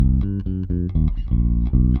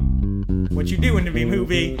What You Doing to Me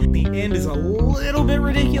movie. The end is a little bit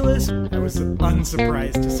ridiculous. I was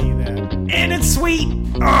unsurprised to see that. And it's sweet!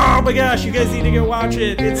 Oh my gosh, you guys need to go watch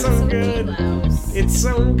it. It's so good. It's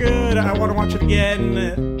so good. I want to watch it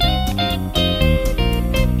again.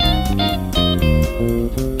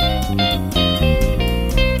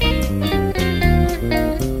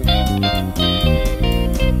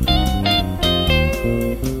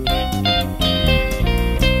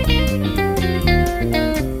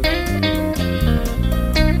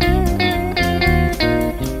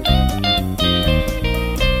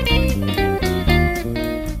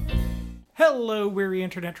 Hello, weary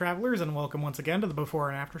internet travelers, and welcome once again to the Before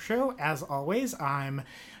and After Show. As always, I'm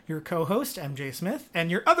your co-host, MJ Smith, and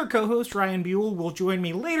your other co-host, Ryan Buell, will join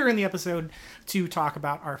me later in the episode to talk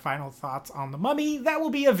about our final thoughts on The Mummy. That will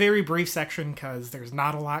be a very brief section because there's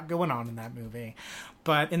not a lot going on in that movie.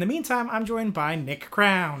 But in the meantime, I'm joined by Nick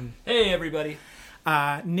Crown. Hey, everybody.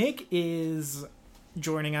 Nick is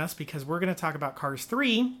joining us because we're going to talk about Cars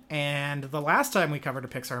 3, and the last time we covered a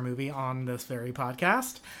Pixar movie on this very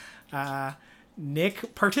podcast,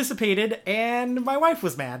 Nick participated and my wife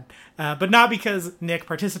was mad. But not because Nick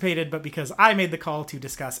participated, but because I made the call to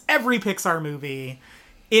discuss every Pixar movie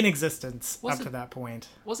in existence up to that point.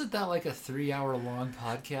 Wasn't that like a 3-hour long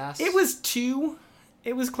podcast? It was 2.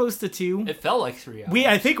 It was close to 2. It felt like 3 hours.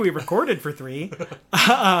 I think we recorded for 3.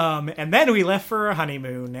 And then we left for a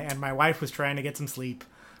honeymoon, and my wife was trying to get some sleep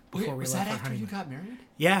before we left for honeymoon. Was that after you got married?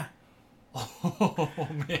 Yeah. Oh,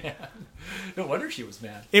 man. No wonder she was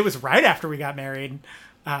mad. It was right after we got married.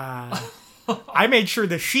 I made sure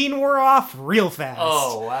the sheen wore off real fast.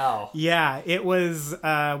 Oh, wow. Yeah, it was,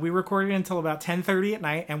 we recorded until about 10:30 at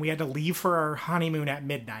night, and we had to leave for our honeymoon at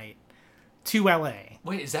midnight to LA.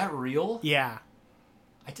 Wait, is that real? Yeah.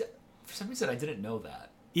 For some reason, I didn't know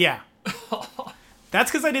that. Yeah. That's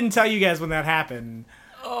because I didn't tell you guys when that happened.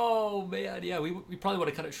 Oh, man. Yeah, we probably would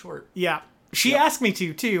have cut it short. Yeah. She asked me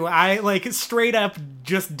to, too. I, straight up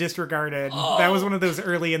just disregarded. Oh. That was one of those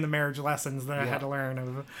early in the marriage lessons that I had to learn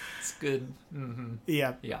of. It's good. Mm-hmm.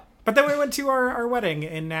 Yeah. Yeah. But then we went to our wedding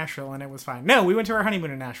in Nashville, and it was fine. No, we went to our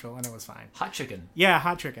honeymoon in Nashville, and it was fine. Hot chicken. Yeah,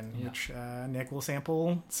 hot chicken, which Nick will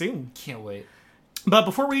sample soon. Can't wait. But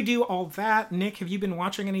before we do all that, Nick, have you been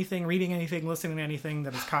watching anything, reading anything, listening to anything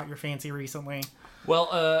that has caught your fancy recently?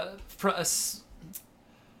 Well, for us...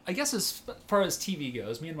 I guess as far as TV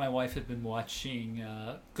goes, me and my wife have been watching,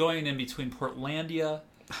 going in between Portlandia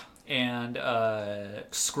and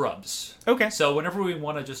Scrubs. Okay. So whenever we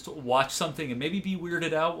want to just watch something and maybe be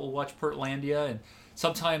weirded out, we'll watch Portlandia. And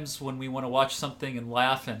sometimes when we want to watch something and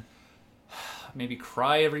laugh and maybe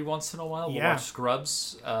cry every once in a while, we'll watch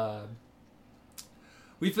Scrubs.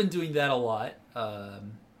 We've been doing that a lot.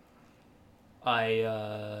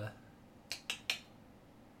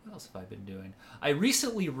 What else have I been doing? I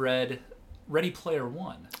recently read Ready Player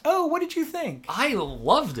One. Oh, what did you think? I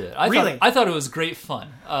loved it. I thought it was great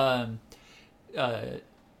fun. I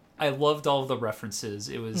loved all of the references.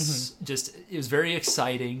 It was it was very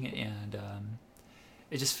exciting, and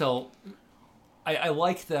it just felt... I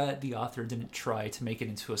like that the author didn't try to make it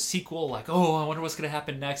into a sequel, like, oh, I wonder what's going to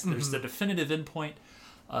happen next. There's the definitive endpoint.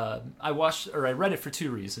 I read it for 2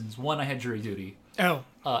 reasons. One, I had jury duty. Oh.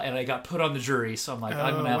 And I got put on the jury, so I'm like,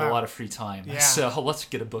 I'm going to have a lot of free time. Yeah. So let's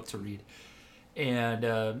get a book to read. And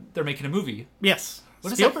they're making a movie. Yes.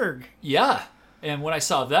 Spielberg. Yeah. And when I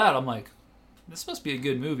saw that, I'm like, this must be a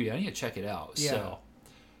good movie. I need to check it out. Yeah. So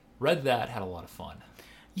read that, had a lot of fun.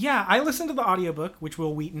 Yeah, I listened to the audiobook, which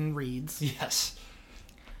Will Wheaton reads. Yes.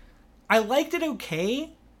 I liked it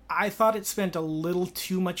okay. I thought it spent a little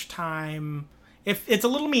too much time... It's a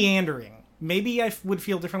little meandering. Maybe I would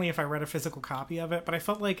feel differently if I read a physical copy of it, but I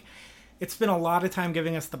felt like it spent a lot of time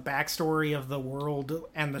giving us the backstory of the world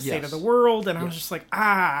and the state of the world, and I was just like,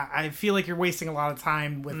 I feel like you're wasting a lot of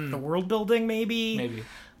time with the world building, maybe.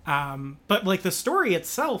 But like the story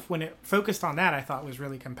itself, when it focused on that, I thought was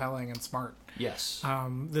really compelling and smart. Yes.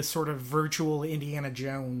 This sort of virtual Indiana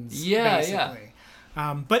Jones, basically.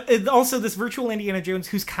 But also this virtual Indiana Jones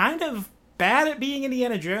who's kind of bad at being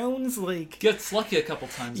Indiana Jones, like gets lucky a couple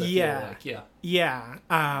times. I feel like.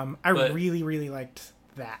 I really, really liked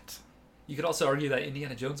that. You could also argue that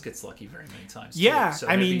Indiana Jones gets lucky very many times. Yeah, too.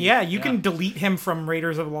 So you can delete him from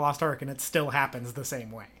Raiders of the Lost Ark, and it still happens the same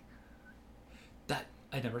way. That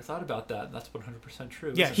I never thought about that. That's 100%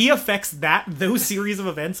 true. Yeah, he affects those series of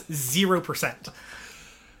events 0%.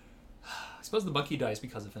 I suppose the monkey dies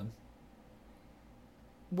because of him.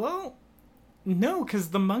 Well. No, because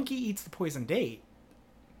the monkey eats the poison date.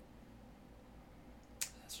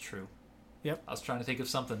 That's true. Yep. I was trying to think of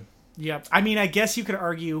something. Yep. I mean, I guess you could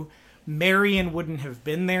argue Marion wouldn't have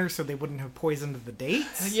been there, so they wouldn't have poisoned the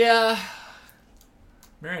dates. Yeah.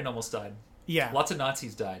 Marion almost died. Yeah. Lots of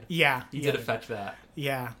Nazis died. Yeah. He did affect that.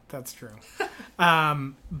 Yeah, that's true.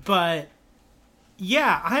 But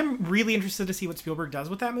yeah, I'm really interested to see what Spielberg does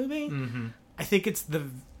with that movie. Mm-hmm. I feel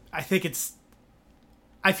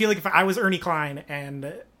like if I was Ernie Klein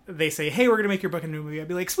and they say, hey, we're going to make your book into a movie, I'd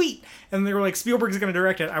be like, sweet. And they were like, Spielberg's going to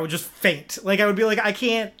direct it. I would just faint. Like, I would be like, I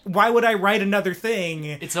can't, why would I write another thing?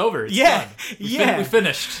 It's over. It's done. We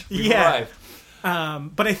finished. We've arrived.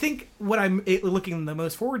 But I think what I'm looking the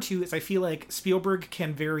most forward to is I feel like Spielberg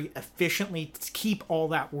can very efficiently keep all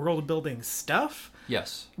that world building stuff.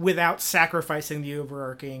 Yes. Without sacrificing the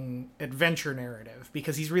overarching adventure narrative,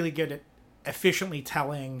 because he's really good at efficiently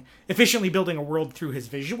building a world through his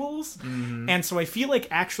visuals. Mm-hmm. And so I feel like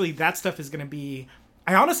actually that stuff is going to be,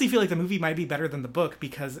 I honestly feel like the movie might be better than the book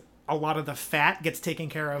because a lot of the fat gets taken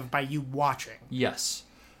care of by you watching. Yes.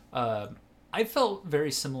 I felt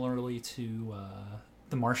very similarly to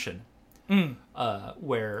The Martian,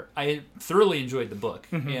 where I thoroughly enjoyed the book.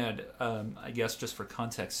 Mm-hmm. And I guess just for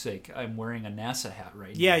context's sake, I'm wearing a NASA hat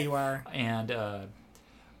right now. Yeah, you are. And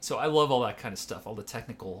so I love all that kind of stuff, all the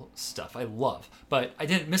technical stuff. I love. But I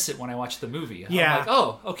didn't miss it when I watched the movie. Yeah. I'm like,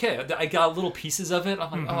 oh, okay. I got little pieces of it.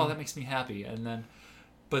 I'm like, oh, that makes me happy.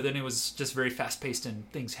 But then it was just very fast-paced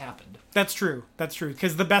and things happened. That's true.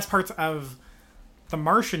 Because the best parts of The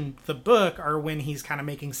Martian, the book, are when he's kind of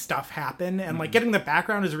making stuff happen. And like getting the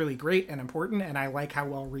background is really great and important. And I like how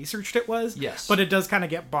well researched it was. Yes. But it does kind of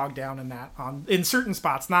get bogged down in that in certain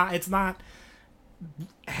spots. It's not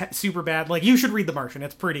super bad. Like, you should read The Martian.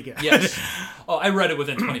 It's pretty good. Yes. Oh, I read it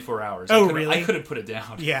within 24 hours. Really? I couldn't put it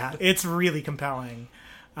down. Yeah, it's really compelling.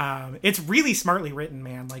 It's really smartly written,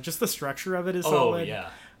 man. Like, just the structure of it is solid. Oh,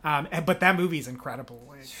 yeah. But that movie's incredible.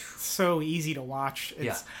 Like, it's so easy to watch.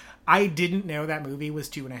 Yeah. I didn't know that movie was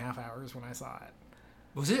 2.5 hours when I saw it.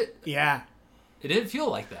 Was it? Yeah. It didn't feel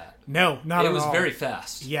like that. No, not at all. It was very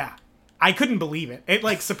fast. Yeah. I couldn't believe it. It,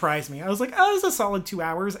 like, surprised me. I was like, oh, it was a solid 2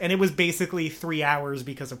 hours. And it was basically 3 hours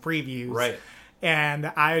because of previews. Right. And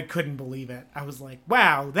I couldn't believe it. I was like,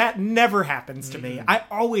 wow, that never happens to me. I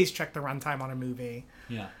always check the runtime on a movie.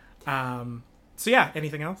 Yeah. So, yeah,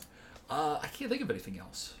 anything else? I can't think of anything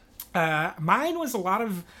else. Mine was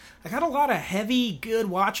I got a lot of heavy, good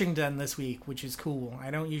watching done this week, which is cool.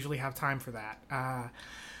 I don't usually have time for that.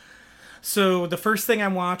 So the first thing I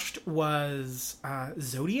watched was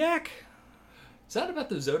Zodiac. Is that about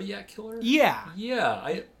the Zodiac killer? Yeah.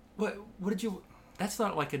 Yeah. What did you... That's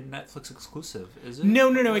not like a Netflix exclusive, is it?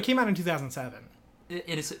 No. It came out in 2007. And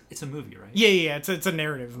it's a movie, right? Yeah. It's a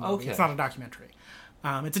narrative movie. Okay. It's not a documentary.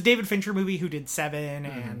 It's a David Fincher movie who did Seven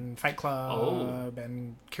and Fight Club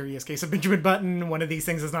and Curious Case of Benjamin Button. One of these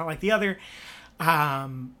things is not like the other.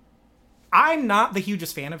 I'm not the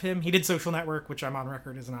hugest fan of him. He did Social Network, which I'm on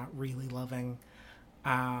record as not really loving.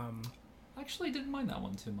 I actually didn't mind that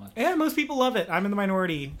one too much. Yeah, most people love it. I'm in the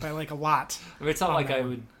minority by like a lot. I mean, it's not like I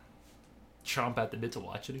would chomp at the bit to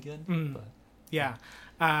watch it again. But. Yeah.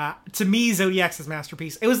 To me, Zodiac's his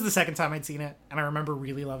masterpiece. It was the second time I'd seen it, and I remember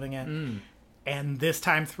really loving it. And this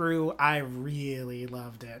time through, I really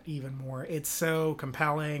loved it even more. It's so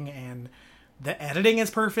compelling, and the editing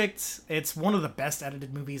is perfect. It's one of the best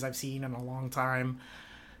edited movies I've seen in a long time.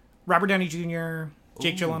 Robert Downey Jr.,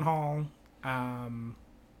 Jake Gyllenhaal,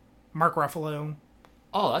 Mark Ruffalo.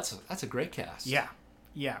 Oh, that's a great cast. Yeah.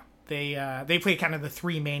 They play kind of the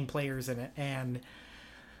three main players in it, and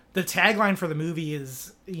the tagline for the movie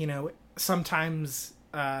is, sometimes...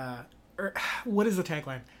 what is the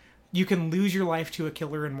tagline? You can lose your life to a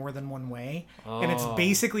killer in more than one way. And it's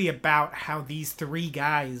basically about how these three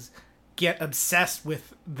guys get obsessed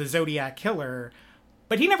with the Zodiac killer,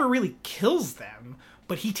 but he never really kills them,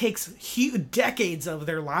 but he takes decades of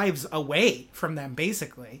their lives away from them,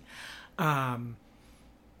 basically. And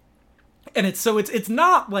it's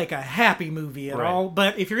not like a happy movie at all,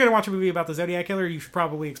 but if you're going to watch a movie about the Zodiac killer, you should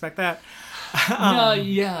probably expect that.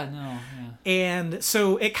 No. And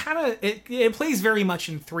so it plays very much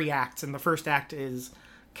in three acts, and the first act is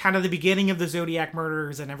kind of the beginning of the Zodiac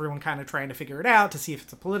murders and everyone kind of trying to figure it out to see if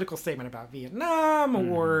it's a political statement about Vietnam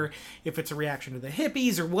or if it's a reaction to the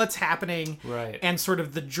hippies or what's happening. Right. And sort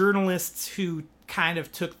of the journalists who kind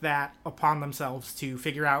of took that upon themselves to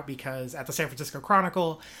figure out, because at the San Francisco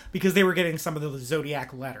Chronicle, because they were getting some of the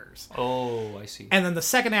Zodiac letters. Oh, I see. And then the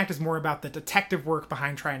second act is more about the detective work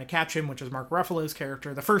behind trying to catch him, which is Mark Ruffalo's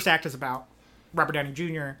character. The first act is about Robert Downey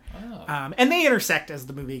Jr. And they intersect as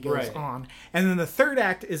the movie goes on. And then the third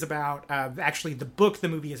act is about actually the book the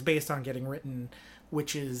movie is based on getting written,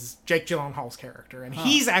 which is Jake Gyllenhaal's character. And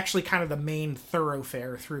he's actually kind of the main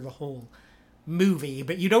thoroughfare through the whole movie,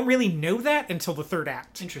 but you don't really know that until the third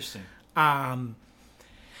act. Interesting.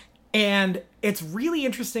 And it's really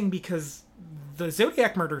interesting because the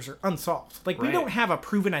Zodiac murders are unsolved. Like, we don't have a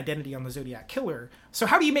proven identity on the Zodiac killer. So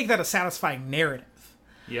how do you make that a satisfying narrative?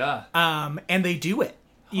 Yeah. And they do it.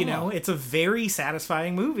 You know, it's a very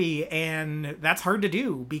satisfying movie, and that's hard to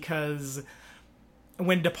do because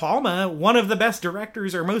when De Palma, one of the best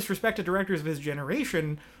directors or most respected directors of his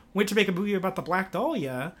generation, went to make a movie about the Black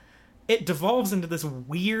Dahlia, it devolves into this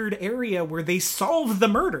weird area where they solve the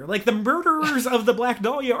murder. Like, the murderers of the Black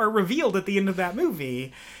Dahlia are revealed at the end of that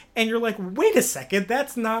movie, and you're like, wait a second,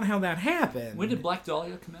 that's not how that happened. When did Black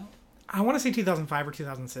Dahlia come out? I want to say 2005 or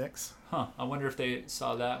 2006. Huh. I wonder if they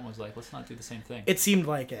saw that and was like, let's not do the same thing. It seemed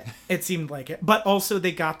like it. But also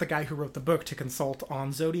they got the guy who wrote the book to consult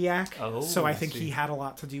on Zodiac. So I think he had a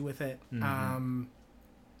lot to do with it. Mm-hmm.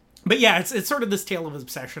 But yeah, it's sort of this tale of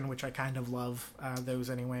obsession, which I kind of love those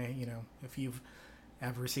anyway. You know, if you've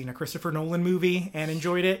ever seen a Christopher Nolan movie and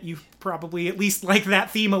enjoyed it, you probably at least like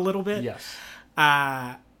that theme a little bit. Yes.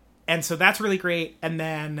 And so that's really great. And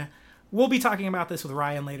then we'll be talking about this with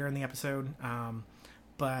Ryan later in the episode.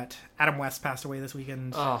 But Adam West passed away this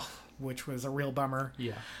weekend, which was a real bummer.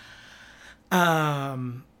 Yeah.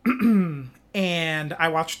 And I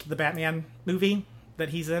watched the Batman movie that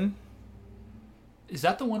he's in. Is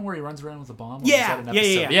that the one where he runs around with a bomb?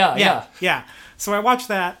 Yeah. So I watched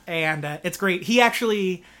that, and it's great.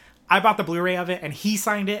 I bought the Blu-ray of it, and he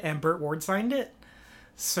signed it, and Burt Ward signed it.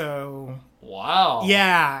 So wow.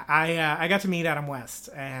 Yeah, I got to meet Adam West,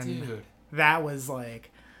 and dude, that was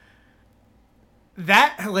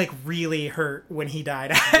that really hurt when he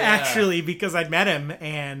died. Actually, because I'd met him,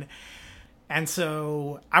 and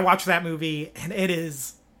so I watched that movie, and it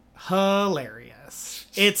is hilarious.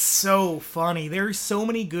 It's so funny. There's so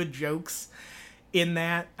many good jokes in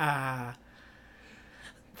that.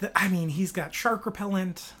 He's got shark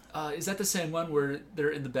repellent. Is that the same one where they're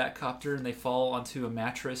in the Batcopter and they fall onto a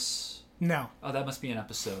mattress? No. Oh, that must be an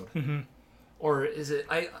episode. Mm-hmm. Or is it...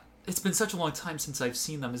 It's been such a long time since I've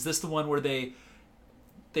seen them. Is this the one where they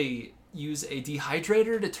use a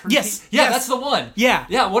dehydrator to turn... Yes. Yeah, that's the one. Yeah.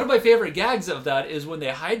 Yeah, one of my favorite gags of that is when they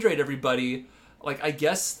hydrate everybody... Like, I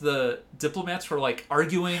guess the diplomats were,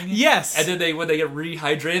 arguing. Yes. And then when they get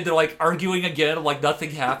rehydrated, they're, arguing again, like nothing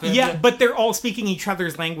happened. Yeah, but they're all speaking each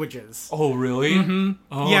other's languages. Oh, really? Mm-hmm.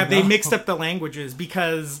 Oh, yeah, they mixed up the languages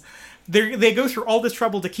because they go through all this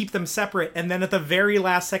trouble to keep them separate, and then at the very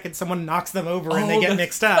last second, someone knocks them over and they get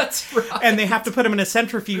mixed up. That's right. And they have to put them in a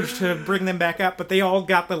centrifuge to bring them back up, but they all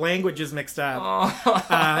got the languages mixed up.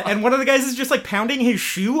 And one of the guys is just, pounding his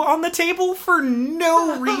shoe on the table for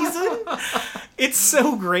no reason. It's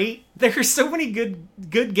so great. There's so many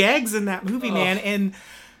good gags in that movie, man. And,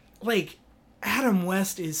 Adam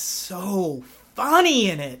West is so funny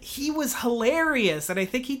in it. He was hilarious, and I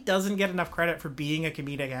think he doesn't get enough credit for being a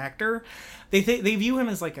comedic actor. They view him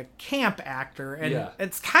as, a camp actor, and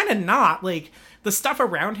it's kind of not. The stuff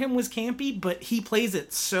around him was campy, but he plays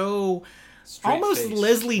it so... Straight almost face.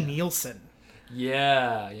 Leslie Nielsen.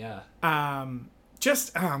 Yeah.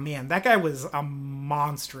 That guy was a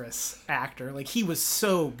monstrous actor. He was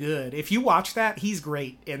so good. If you watch that, he's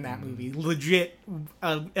great in that movie. Legit,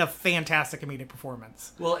 a fantastic comedic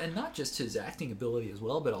performance. Well, and not just his acting ability as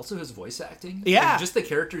well, but also his voice acting. Yeah. And just the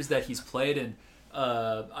characters that he's played. And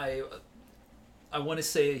I want to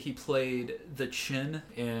say he played the Chin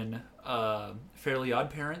in Fairly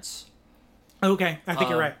Odd Parents. Okay, I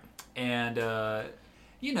think you're right. And,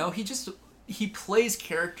 he plays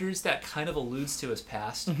characters that kind of alludes to his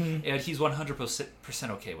past, and he's 100%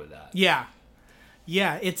 okay with that. Yeah.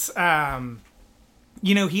 Yeah, it's,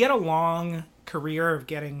 he had a long career of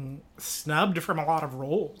getting snubbed from a lot of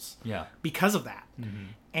roles. Yeah. Because of that. Mm-hmm.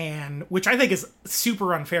 And, which I think is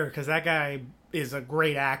super unfair, because that guy is a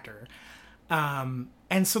great actor. And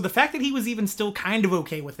so the fact that he was even still kind of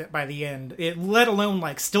okay with it by the end, let alone,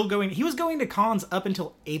 he was going to cons up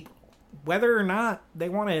until April. Whether or not they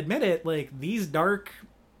want to admit it, these dark,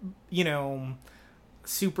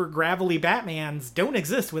 super gravelly Batmans don't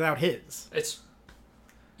exist without his.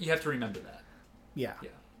 You have to remember that. Yeah.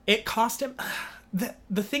 It cost him.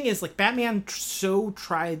 The thing is, Batman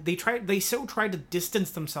tried to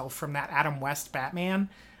distance themselves from that Adam West Batman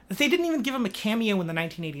that they didn't even give him a cameo in the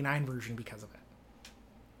 1989 version because of it.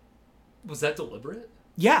 Was that deliberate?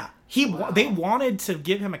 Yeah. They wanted to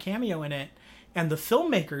give him a cameo in it. And the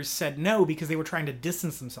filmmakers said no because they were trying to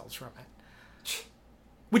distance themselves from it.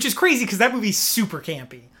 Which is crazy because that movie's super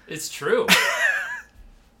campy. It's true.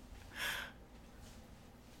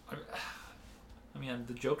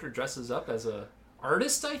 The Joker dresses up as a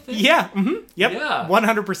artist, I think? Yeah. Mm-hmm. Yep. Yeah.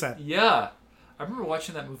 100%. Yeah. I remember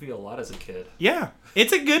watching that movie a lot as a kid. Yeah.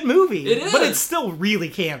 It's a good movie. It is. But it's still really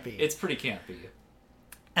campy. It's pretty campy.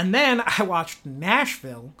 And then I watched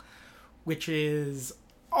Nashville, which is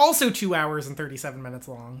also 2 hours and 37 minutes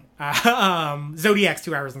long. Zodiac's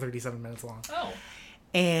 2 hours and 37 minutes long. Oh.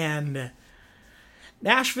 And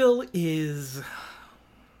Nashville is...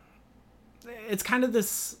 It's kind of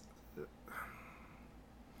this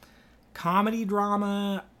comedy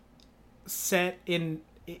drama set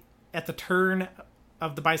at the turn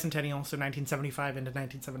of the bicentennial, so 1975 into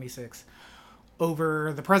 1976,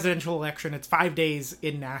 over the presidential election. It's 5 days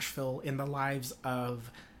in Nashville in the lives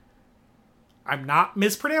of, I'm not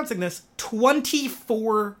mispronouncing this,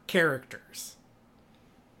 24 characters.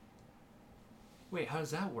 Wait, how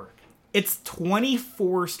does that work? It's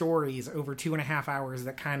 24 stories over 2.5 hours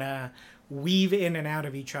that kind of weave in and out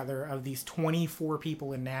of each other of these 24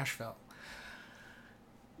 people in Nashville.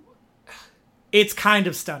 It's kind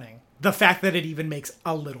of stunning. The fact that it even makes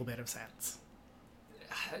a little bit of sense.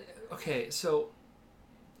 Okay, so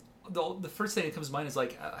the first thing that comes to mind is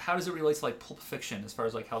like, how does it relate to like Pulp Fiction as far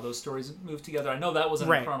as like how those stories move together? I know that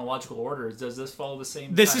wasn't in chronological order. Does this follow the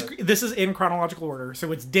same? This is in chronological order.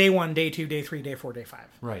 So it's day 1, day 2, day 3, day 4, day 5.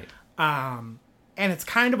 Right. And it's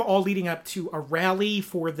kind of all leading up to a rally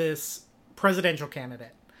for this presidential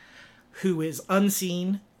candidate who is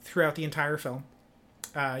unseen throughout the entire film.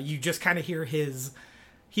 You just kind of hear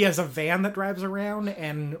he has a van that drives around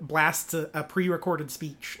and blasts a pre-recorded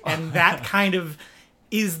speech. And that kind of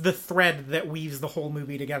is the thread that weaves the whole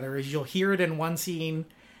movie together, is you'll hear it in one scene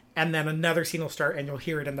and then another scene will start and you'll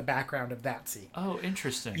hear it in the background of that scene. Oh,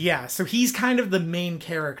 interesting. Yeah, so he's kind of the main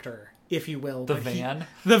character, if you will. The van?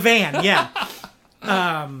 The van, yeah.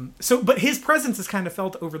 But his presence is kind of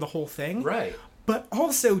felt over the whole thing. Right. But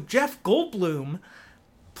also, Jeff Goldblum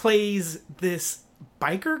plays this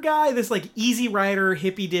biker guy, this like easy rider,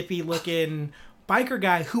 hippy dippy looking biker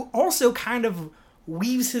guy who also kind of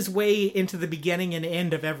weaves his way into the beginning and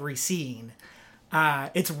end of every scene.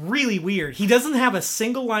 It's really weird. He doesn't have a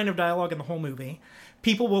single line of dialogue in the whole movie.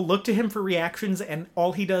 People will look to him for reactions and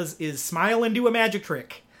all he does is smile and do a magic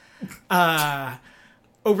trick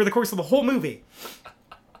over the course of the whole movie.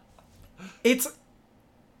 It's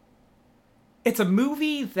a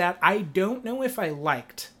movie that I don't know if I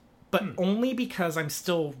liked, but only because I'm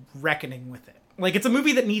still reckoning with it. Like, it's a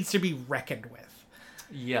movie that needs to be reckoned with.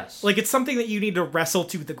 Yes. Like, it's something that you need to wrestle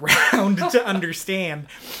to the ground to understand.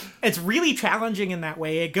 It's really challenging in that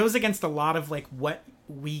way. It goes against a lot of, like, what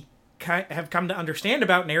we have come to understand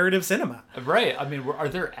about narrative cinema. Right. I mean, are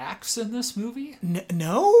there acts in this movie?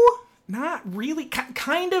 No, not really.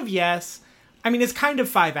 Kind of, yes. I mean, it's kind of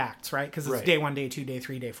 5 acts, right? Because it's day 1, day 2, day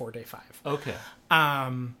 3, day 4, day 5. Okay.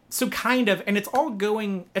 So kind of, and it's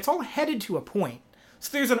all headed to a point.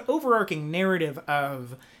 So there's an overarching narrative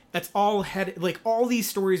of, that's all headed, like, all these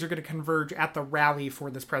stories are going to converge at the rally for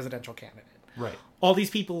this presidential candidate. Right. All these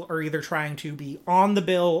people are either trying to be on the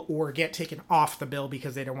bill or get taken off the bill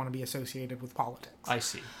because they don't want to be associated with politics. I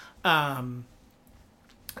see.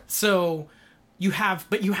 So you have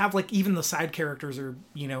like even the side characters are,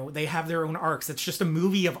 they have their own arcs. It's just a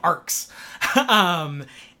movie of arcs. And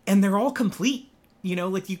they're all complete,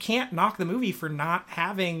 like you can't knock the movie for not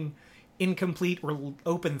having incomplete or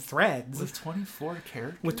open threads. With 24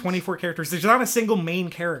 characters? With 24 characters. There's not a single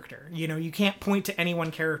main character. You can't point to any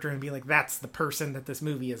one character and be like, that's the person that this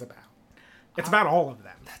movie is about. It's about all of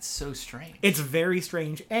them. That's so strange. It's very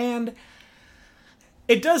strange. And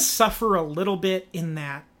it does suffer a little bit in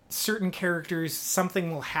that certain characters,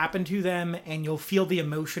 something will happen to them and you'll feel the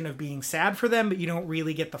emotion of being sad for them, but you don't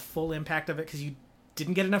really get the full impact of it because you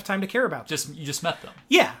didn't get enough time to care about them. You just met them.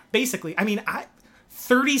 Yeah, basically. I mean,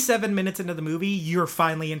 37 minutes into the movie, you're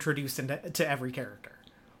finally introduced to every character.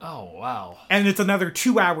 Oh, wow. And it's another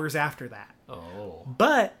 2 hours after that. Oh.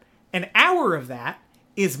 But an hour of that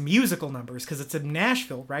is musical numbers because it's in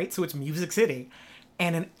Nashville, right? So it's Music City.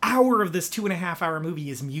 And an hour of this 2.5 hour movie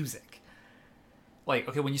is music. Like,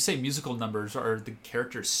 okay, when you say musical numbers, are the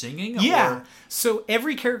characters singing? Yeah. Or? So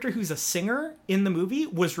every character who's a singer in the movie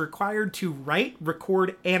was required to write,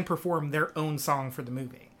 record, and perform their own song for the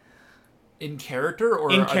movie. In character?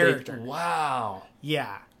 Or in character. Wow.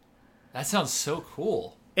 Yeah. That sounds so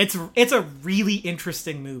cool. It's a really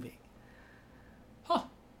interesting movie. Huh.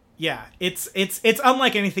 Yeah. It's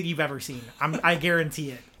unlike anything you've ever seen. I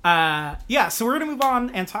guarantee it. Yeah, so we're going to move on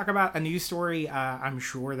and talk about a news story. I'm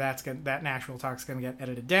sure that Nashville Talk's going to get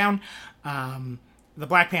edited down. The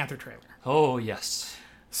Black Panther trailer. Oh, yes.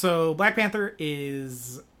 So Black Panther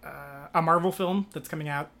is a Marvel film that's coming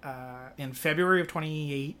out in February of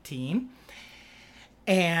 2018.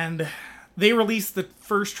 And they released the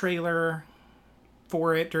first trailer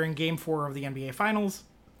for it during Game 4 of the NBA Finals.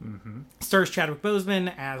 Stars Chadwick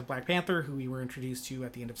Boseman as Black Panther, who we were introduced to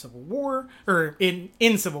at the end of Civil War, or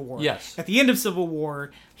in Civil War. Yes. At the end of Civil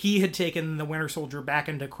War, he had taken the Winter Soldier back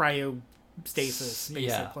into cryostasis,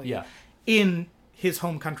 basically, in his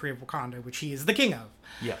home country of Wakanda, which he is the king of.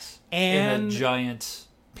 Yes. And in a giant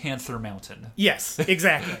panther mountain. Yes,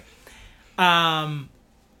 exactly. And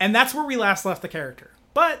that's where we last left the character.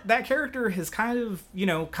 But that character has kind of,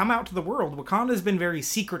 come out to the world. Wakanda's been very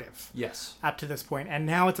secretive. Yes. Up to this point. And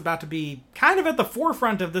now it's about to be kind of at the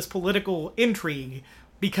forefront of this political intrigue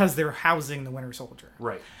because they're housing the Winter Soldier.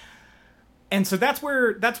 Right. And so that's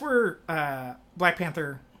where Black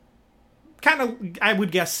Panther kind of, I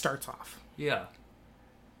would guess, starts off. Yeah.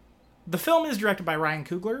 The film is directed by Ryan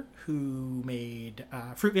Coogler, who made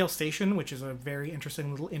Fruitvale Station, which is a very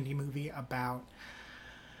interesting little indie movie about...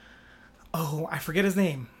 Oh, I forget his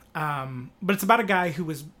name. But it's about a guy who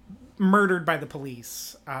was murdered by the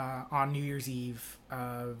police on New Year's Eve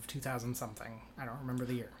of 2000-something. I don't remember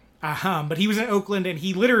the year. But he was in Oakland, and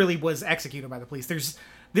he literally was executed by the police.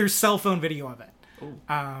 There's cell phone video of it.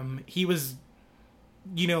 He was...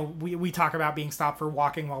 we talk about being stopped for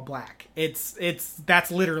walking while black. That's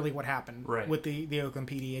literally what happened with the Oakland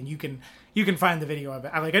PD, and you can find the video of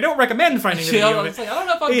it. I don't recommend finding the video of it. I don't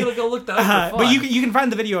know if I'm gonna go look that up. But you can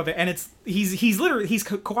find the video of it, and he's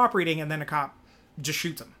cooperating, and then a cop just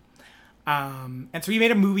shoots him. And so he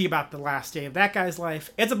made a movie about the last day of that guy's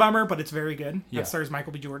life. It's a bummer, but it's very good. It stars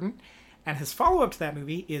Michael B. Jordan, and his follow up to that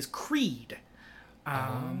movie is Creed,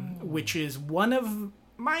 which is one of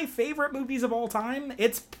my favorite movies of all time.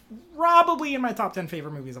 It's probably in my top 10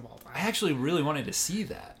 favorite movies of all time. I actually really wanted to see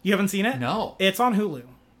that. You haven't seen it? No. It's on Hulu.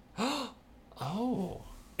 Oh.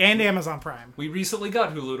 And Amazon Prime. We recently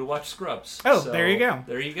got Hulu to watch Scrubs. Oh, so there you go.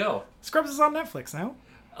 There you go. Scrubs is on Netflix now.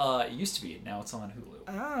 It used to be. Now it's on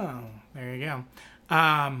Hulu. Oh, there you go.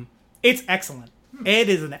 It's excellent. It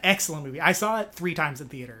is an excellent movie. I saw it 3 times in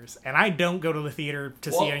theaters, and I don't go to the theater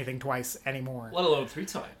to see anything twice anymore. Let alone 3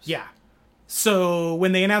 times. Yeah. So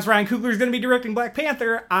when they announced Ryan Coogler is going to be directing Black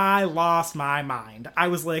Panther, I lost my mind. I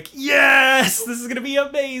was like, yes, this is going to be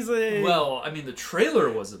amazing. Well, I mean, the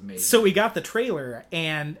trailer was amazing. So we got the trailer,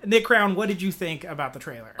 and Nick Crown, what did you think about the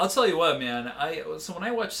trailer? I'll tell you what, man. So when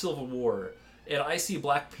I watch Civil War and I see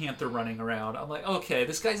Black Panther running around, I'm like, okay,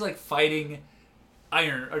 this guy's like fighting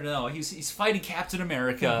he's fighting Captain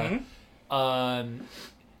America.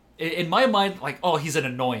 In my mind, like, oh, he's an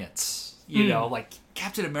annoyance. You know, like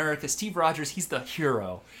Captain America, Steve Rogers, he's the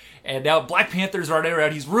hero. And now Black Panther's running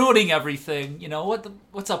around, he's ruining everything. You know,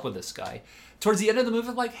 what's up with this guy? Towards the end of the movie,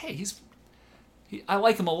 I'm like, hey, I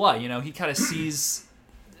like him a lot. You know, he kind of sees,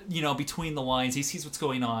 between the lines, he sees what's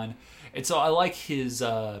going on. And so I like his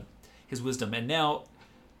wisdom. And now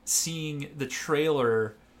seeing the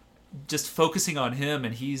trailer, just focusing on him,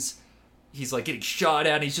 and he's like getting shot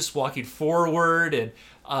at, and he's just walking forward. And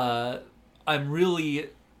I'm really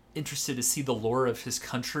interested to see the lore of his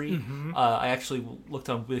country. I actually looked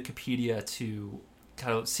on Wikipedia to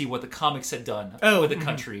kind of see what the comics had done with the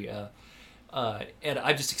country, and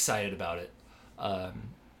I'm just excited about it.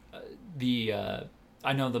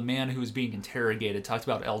 I know the man who was being interrogated talked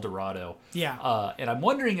about El Dorado. Yeah. And I'm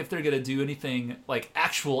wondering if they're going to do anything like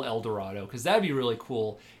actual El Dorado, because that'd be really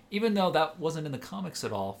cool, even though that wasn't in the comics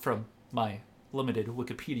at all from my limited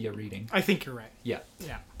Wikipedia reading. I think you're right. Yeah.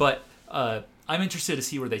 But I'm interested to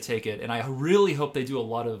see where they take it, and I really hope they do a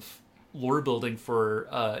lot of lore building for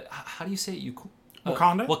how do you say it?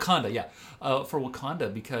 Wakanda? Wakanda, yeah. For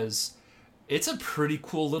Wakanda, because it's a pretty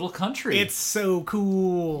cool little country. It's so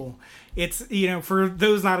cool. It's, for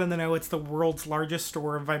those not in the know, it's the world's largest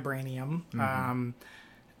store of vibranium.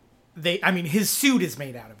 His suit is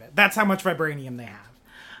made out of it. That's how much vibranium they have.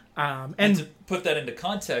 And to put that into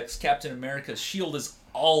context, Captain America's shield is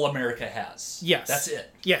all America has. Yes. That's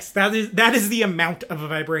it. Yes, that is the amount of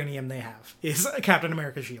vibranium they have, is Captain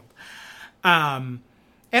America's shield. And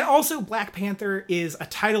also, Black Panther is a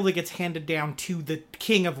title that gets handed down to the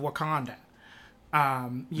king of Wakanda.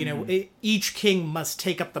 Each king must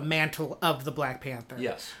take up the mantle of the Black Panther.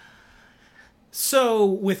 Yes. So,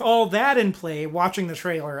 with all that in play, watching the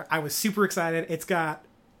trailer, I was super excited.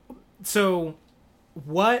 So,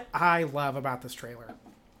 what I love about this trailer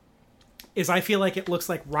is I feel like it looks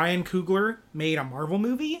like Ryan Coogler made a Marvel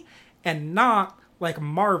movie, and not like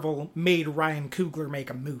Marvel made Ryan Coogler make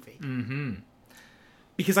a movie.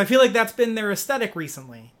 Because I feel like that's been their aesthetic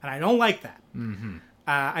recently, and I don't like that.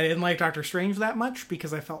 I didn't like Doctor Strange that much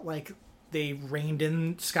because I felt like they reined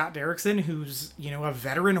in Scott Derrickson, who's, a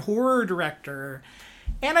veteran horror director.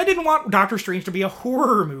 And I didn't want Doctor Strange to be a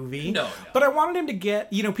horror movie. No. But I wanted him to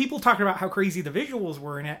get, people talking about how crazy the visuals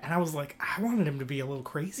were in it, and I was like, I wanted him to be a little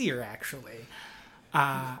crazier, actually.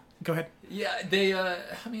 Go ahead. Yeah, they. I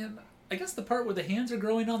mean, I guess the part where the hands are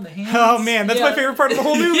growing on the hands. Oh man, that's my favorite part of the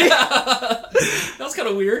whole movie. That was kind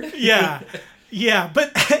of weird. Yeah. Yeah,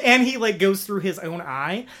 but and he like goes through his own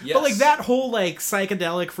eye. Yes. But like that whole like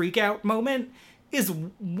psychedelic freak out moment is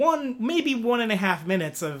maybe 1.5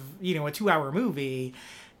 minutes of, you know, a 2-hour movie.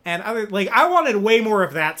 And I wanted way more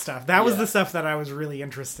of that stuff. That was the stuff that I was really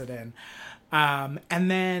interested in. And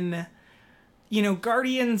then, you know,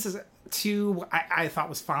 Guardians 2 I thought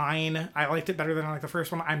was fine. I liked it better than I liked the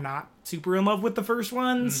first one. I'm not super in love with the first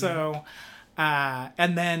one, so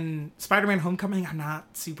and then Spider-Man Homecoming, I'm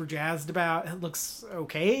not super jazzed about. It looks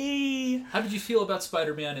okay. How did you feel about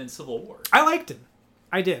Spider-Man in Civil War? I liked him.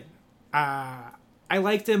 I did. I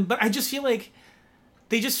liked him, but I just feel like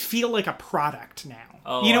they just feel like a product now.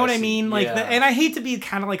 Oh, you know what I I mean? Like, and I hate to be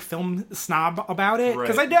kind of like film snob about it,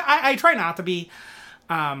 because I try not to be.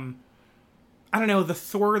 I don't know, the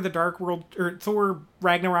Thor the Dark World or Thor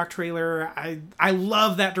Ragnarok trailer. I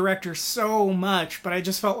love that director so much, but I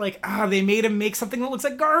just felt like they made him make something that looks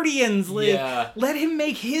like Guardians. Like, let him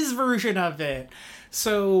make his version of it.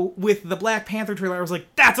 So with the Black Panther trailer, I was like,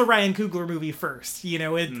 that's a Ryan Coogler movie first. You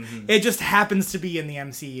know, it just happens to be in the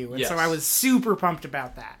MCU, and so I was super pumped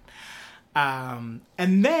about that.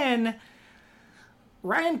 And then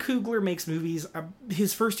Ryan Coogler makes movies.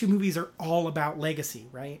 His first 2 movies are all about legacy,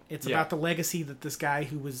 right? It's about the legacy that this guy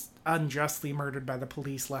who was unjustly murdered by the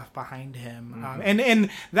police left behind him. And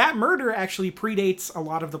that murder actually predates a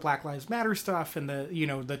lot of the Black Lives Matter stuff, and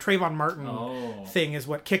the Trayvon Martin thing is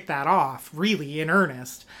what kicked that off, really, in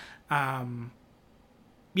earnest. Trayvon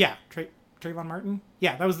Martin?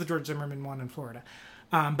 Yeah, that was the George Zimmerman one in Florida.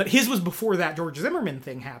 But his was before that George Zimmerman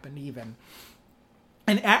thing happened, even.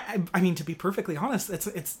 And I mean, to be perfectly honest,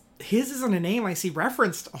 it's his isn't a name I see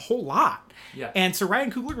referenced a whole lot. Yeah. And so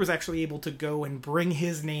Ryan Coogler was actually able to go and bring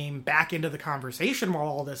his name back into the conversation while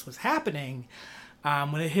all this was happening,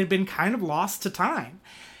 when it had been kind of lost to time.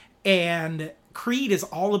 And Creed is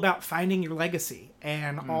all about finding your legacy,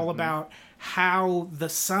 and all about how the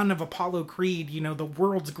son of Apollo Creed, you know, the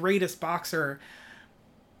world's greatest boxer,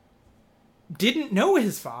 didn't know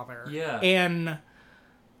his father. Yeah. And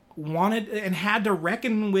wanted and had to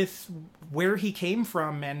reckon with where he came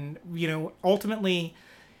from, and, you know, ultimately,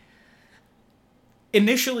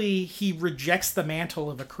 initially he rejects the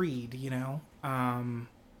mantle of a Creed, you know.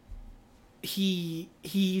 He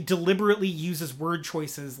deliberately uses word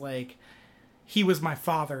choices like, he was my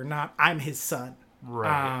father, not I'm his son.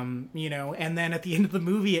 Right. You know, and then at the end of the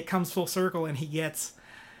movie it comes full circle, and he gets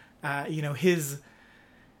you know,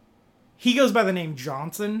 he goes by the name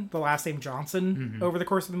Johnson, the last name Johnson, over the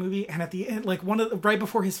course of the movie. And at the end, like right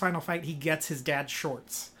before his final fight, he gets his dad's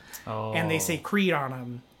shorts. And they say Creed on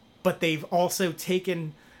them. But they've also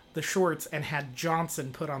taken the shorts and had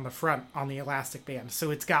Johnson put on the front on the elastic band.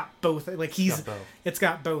 So it's got both. Like it's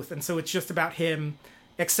got both. And so it's just about him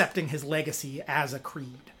accepting his legacy as a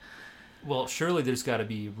Creed. Well, surely there's got to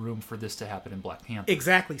be room for this to happen in Black Panther.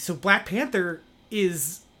 Exactly. So Black Panther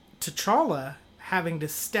is T'Challa having to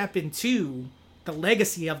step into the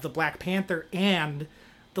legacy of the Black Panther and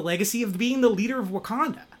the legacy of being the leader of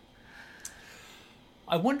Wakanda.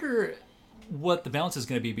 I wonder what the balance is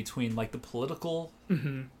going to be between like the political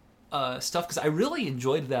stuff, because I really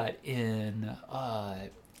enjoyed that in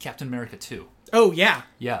Captain America 2. Oh, yeah.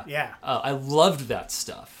 Yeah. I loved that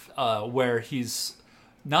stuff, where he's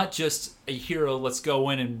not just a hero, let's go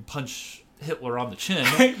in and punch Hitler on the chin.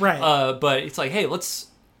 Right. But it's like, hey,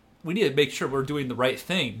 we need to make sure we're doing the right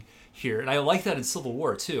thing here. And I like that in Civil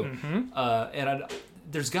War, too.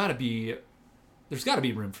 There's got to be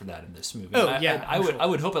room for that in this movie. Oh, yeah. I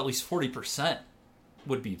would hope at least 40%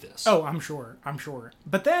 would be this. Oh, I'm sure.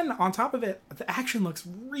 But then, on top of it, the action looks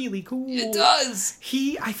really cool. It does!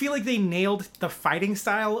 I feel like they nailed the fighting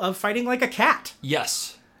style of fighting like a cat.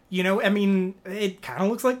 Yes. You know, I mean, it kind of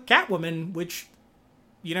looks like Catwoman, which,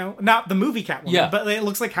 you know, not the movie Catwoman, but it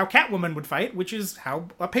looks like how Catwoman would fight, which is how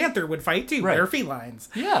a panther would fight, too. Right. They're felines.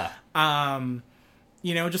 Yeah.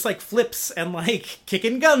 You know, just like flips and like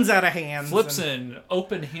kicking guns out of hands. Flips and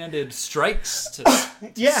open-handed strikes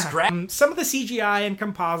to scrap. Some of the CGI and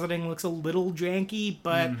compositing looks a little janky,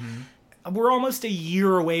 but we're almost a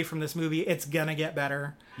year away from this movie. It's gonna get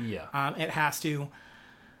better. Yeah. It has to.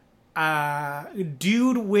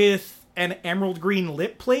 Dude with an emerald green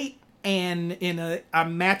lip plate and in a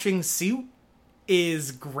matching suit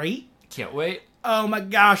is great. Can't wait. Oh my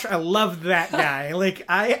gosh, I loved that guy. Like,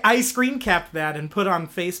 I screen capped that and put on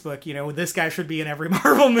Facebook, you know, this guy should be in every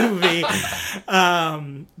Marvel movie.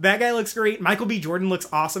 That guy looks great. Michael B. Jordan looks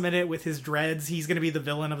awesome in it with his dreads. He's going to be the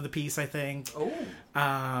villain of the piece, I think. Oh.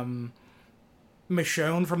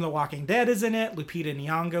 Michonne from The Walking Dead is in it. Lupita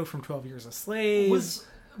Nyong'o from 12 Years a Slave. Was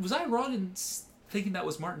I wrong in thinking that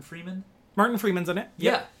was Martin Freeman? Martin Freeman's in it.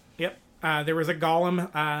 Yeah. Yep. There was a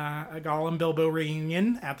Gollum Bilbo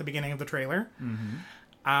reunion at the beginning of the trailer.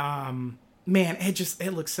 Man,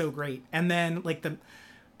 it looks so great. And then like the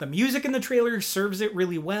music in the trailer serves it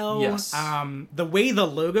really well. Yes. The way the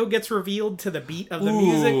logo gets revealed to the beat of the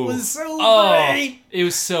music was so great. It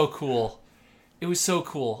was so cool. It was so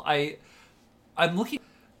cool. I'm looking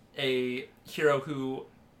at a hero who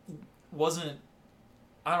wasn't,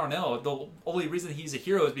 I don't know, the only reason he's a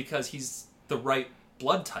hero is because he's the right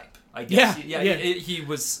blood type, I guess.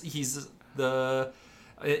 He's the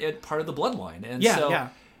part of the bloodline. And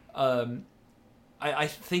I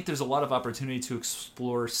think there's a lot of opportunity to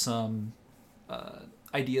explore some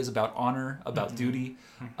ideas about honor, about duty.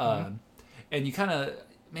 And you kind of,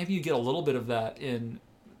 maybe you get a little bit of that in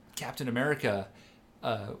Captain America,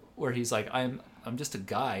 where he's like, I'm just a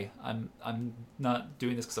guy. I'm not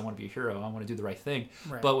doing this because I want to be a hero. I want to do the right thing.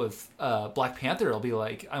 Right. But with Black Panther, it'll be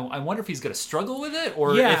like, I wonder if he's going to struggle with it,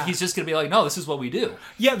 or if he's just going to be like, no, this is what we do.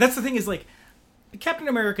 Yeah, that's the thing is like, Captain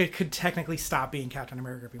America could technically stop being Captain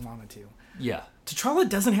America if he wanted to. Yeah. T'Challa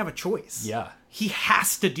doesn't have a choice. Yeah. He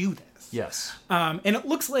has to do this. Yes. And it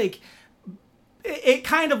looks like, it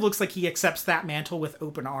kind of looks like he accepts that mantle with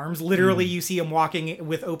open arms. Literally, you see him walking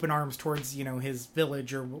with open arms towards, his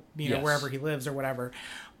village or, wherever he lives or whatever.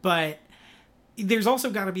 But there's also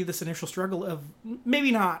got to be this initial struggle of maybe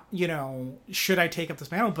not, should I take up this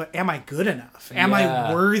mantle, but am I good enough? Am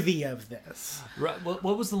I worthy of this? Right.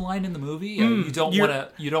 What was the line in the movie? You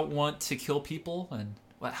don't want to kill people, and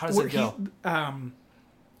how does it go?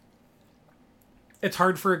 It's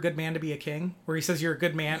hard for a good man to be a king, where he says you're a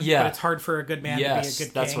good man, but it's hard for a good man to be a good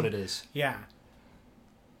king. That's what it is. Yeah.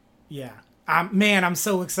 Yeah. Man, I'm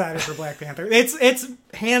so excited for Black Panther. It's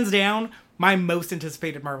hands down my most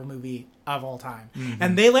anticipated Marvel movie of all time.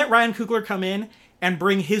 And they let Ryan Coogler come in and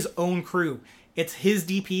bring his own crew. It's his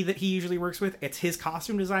DP that he usually works with. It's his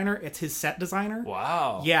costume designer. It's his set designer.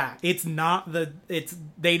 Wow. Yeah. It's not they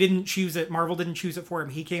didn't choose it. Marvel didn't choose it for him.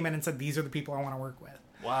 He came in and said, these are the people I want to work with.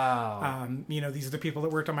 Wow. These are the people that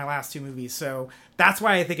worked on my last two movies. So that's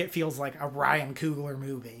why I think it feels like a Ryan Coogler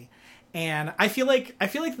movie. And I feel like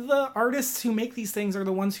the artists who make these things are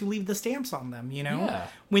the ones who leave the stamps on them, Yeah.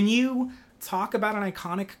 When you talk about an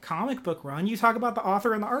iconic comic book run, you talk about the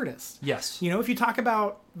author and the artist. Yes. If you talk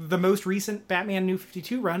about the most recent Batman New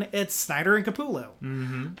 52 run, it's Snyder and Capullo.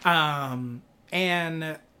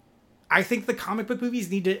 And I think the comic book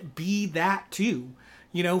movies need to be that too.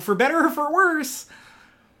 For better or for worse,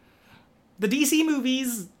 the DC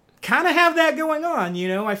movies kind of have that going on,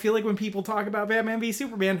 I feel like when people talk about Batman v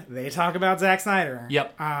Superman, they talk about Zack Snyder.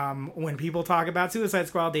 Yep. When people talk about Suicide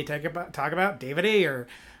Squad, they talk about David Ayer.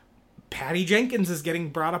 Patty Jenkins is getting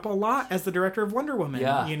brought up a lot as the director of Wonder Woman.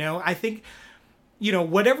 Yeah. I think,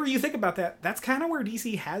 whatever you think about that, that's kind of where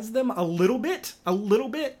DC has them a little bit,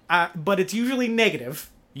 but it's usually negative.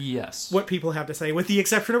 Yes. What people have to say, with the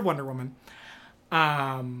exception of Wonder Woman.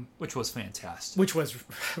 Which was fantastic. Which was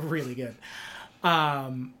really good.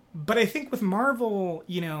 But I think with Marvel,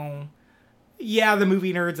 the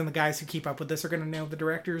movie nerds and the guys who keep up with this are going to know the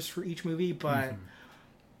directors for each movie, but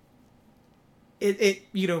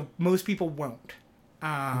most people won't.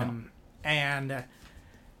 No. And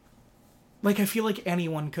I feel like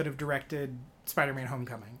anyone could have directed Spider-Man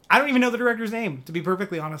Homecoming. I don't even know the director's name, to be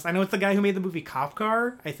perfectly honest. I know it's the guy who made the movie Cop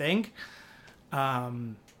Car, I think.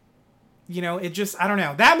 It just, I don't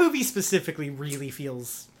know. That movie specifically really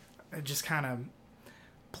feels just kind of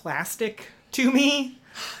plastic to me.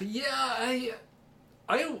 Yeah,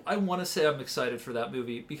 I want to say I'm excited for that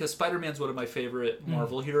movie because Spider-Man's one of my favorite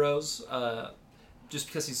Marvel heroes. Just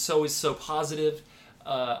because he's always so positive.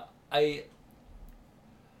 I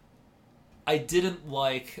didn't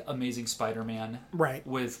like Amazing Spider-Man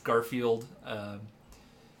with Garfield.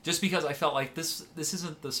 Just because I felt like this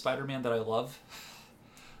isn't the Spider-Man that I love.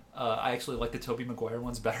 I actually like the Tobey Maguire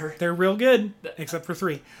ones better. They're real good, except for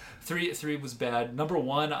 3. 3 was bad. Number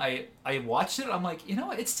 1, I watched it. I'm like,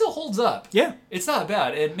 it still holds up. Yeah, it's not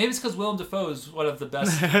bad, and maybe it's because Willem Dafoe is one of the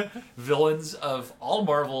best villains of all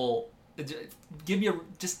Marvel. Give me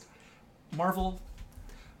just Marvel,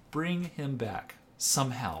 bring him back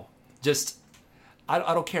somehow. Just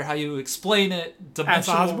I don't care how you explain it.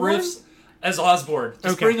 Dimensional rifts as Osborn.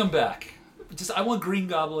 Just bring him back. I want Green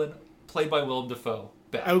Goblin played by Willem Dafoe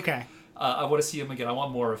back. Okay. I want to see him again. I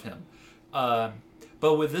want more of him.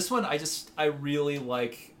 But with this one, I really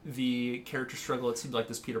like the character struggle it seems like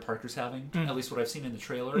this Peter Parker's having, at least what I've seen in the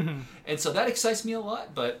trailer. And so that excites me a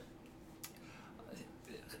lot, but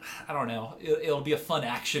I don't know. It'll be a fun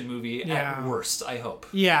action movie at worst, I hope.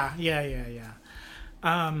 Yeah.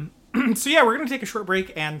 So yeah, we're going to take a short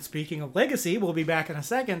break, and speaking of legacy, we'll be back in a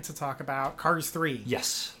second to talk about Cars 3.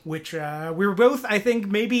 Yes. Which we were both, I think,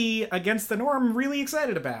 maybe against the norm, really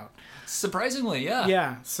excited about. Surprisingly, yeah.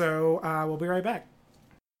 Yeah, so we'll be right back.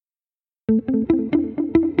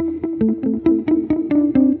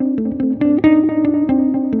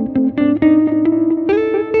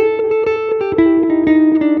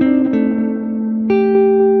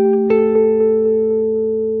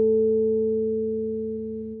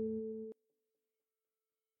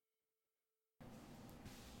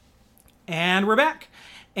 And we're back.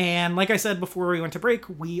 And like I said before we went to break,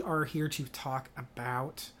 we are here to talk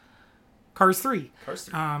about Cars 3. Cars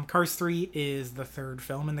 3. Cars 3 is the third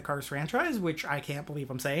film in the Cars franchise, which I can't believe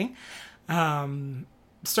I'm saying.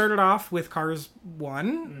 Started off with Cars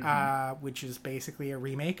 1, which is basically a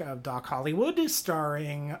remake of Doc Hollywood,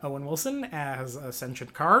 starring Owen Wilson as a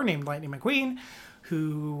sentient car named Lightning McQueen,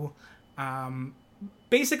 who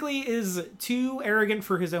basically is too arrogant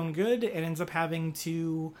for his own good and ends up having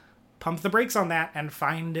to pump the brakes on that and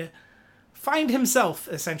find himself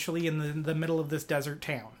essentially in the middle of this desert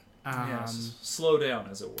town. Yes. Slow down,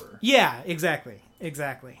 as it were. Yeah, exactly,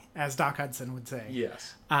 as Doc Hudson would say.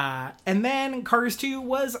 Yes. And then Cars 2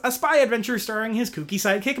 was a spy adventure starring his kooky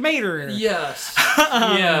sidekick Mater. Yes.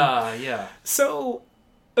 Yeah. So,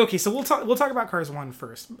 okay, so we'll talk about Cars 1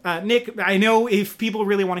 first. Nick, I know if people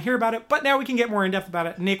really want to hear about it, but now we can get more in depth about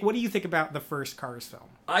it. Nick, what do you think about the first Cars film?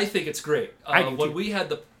 I think it's great. I do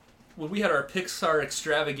too. When we had our Pixar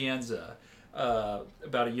extravaganza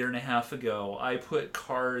about a year and a half ago, I put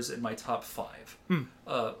Cars in my top 5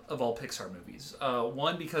 of all Pixar movies.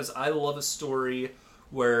 One, because I love a story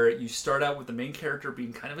where you start out with the main character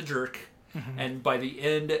being kind of a jerk, and by the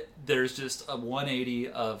end, there's just a 180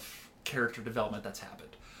 of character development that's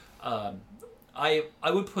happened. I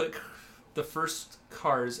would put the first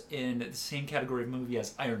Cars in the same category of movie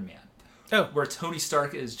as Iron Man, where Tony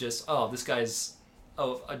Stark is just, this guy's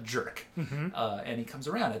a jerk, and he comes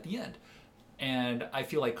around at the end. And I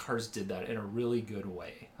feel like Cars did that in a really good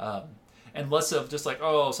way. And less of just like,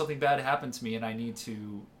 something bad happened to me and I need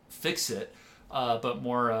to fix it, but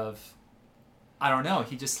more of, I don't know,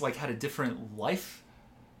 he just like had a different life.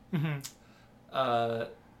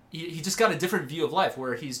 He just got a different view of life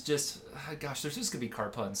where he's just, there's just going to be car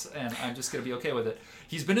puns and I'm just going to be okay with it.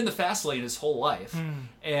 He's been in the fast lane his whole life,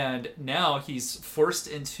 and now he's forced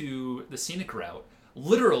into the scenic route.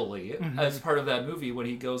 Literally, as part of that movie, when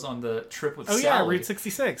he goes on the trip with Sally. Yeah, Route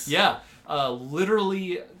 66. Yeah,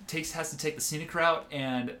 literally has to take the scenic route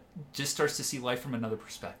and just starts to see life from another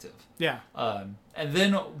perspective. Yeah. And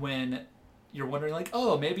then when you're wondering, like,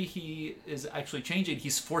 maybe he is actually changing,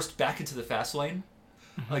 he's forced back into the fast lane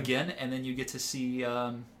again, and then you get to see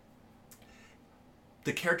the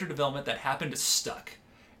character development that happened stuck.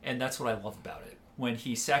 And that's what I love about it. When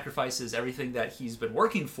he sacrifices everything that he's been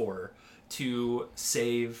working for to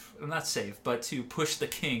to push the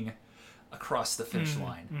king across the finish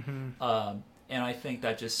line. And I think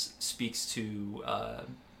that just speaks to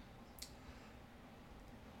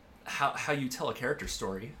how you tell a character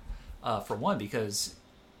story, for one, because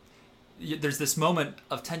there's this moment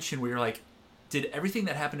of tension where you're like, did everything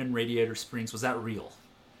that happened in Radiator Springs, was that real?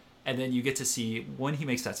 And then you get to see when he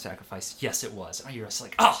makes that sacrifice, yes, it was. And you're just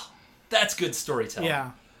like, that's good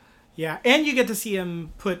storytelling. Yeah, and you get to see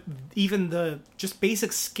him put even the just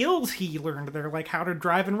basic skills he learned there, like how to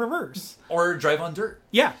drive in reverse. Or drive on dirt.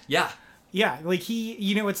 Yeah. Yeah. Yeah, like he,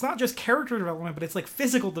 it's not just character development, but it's like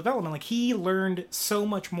physical development. Like he learned so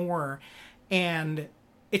much more, and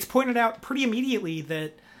it's pointed out pretty immediately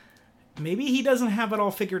that maybe he doesn't have it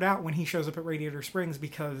all figured out when he shows up at Radiator Springs,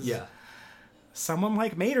 because someone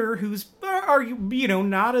like Mater, who's,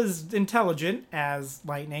 not as intelligent as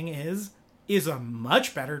Lightning is a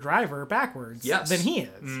much better driver backwards than he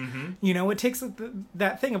is. It takes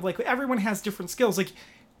that thing of like, everyone has different skills. Like,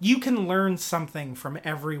 you can learn something from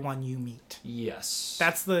everyone you meet. Yes.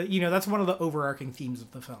 That's that's one of the overarching themes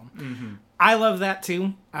of the film. I love that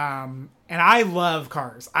too. And I love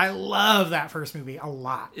Cars. I love that first movie a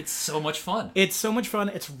lot. It's so much fun. It's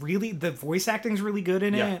really, the voice acting's really good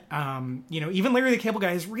in it. Even Larry the Cable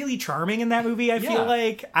Guy is really charming in that movie. I feel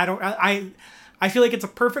like I feel like it's a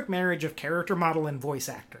perfect marriage of character model and voice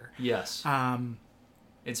actor. Yes. And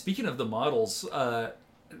speaking of the models,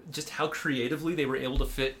 just how creatively they were able to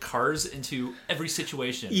fit cars into every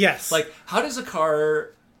situation. Yes. Like, how does a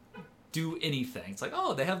car do anything? It's like,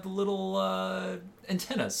 they have the little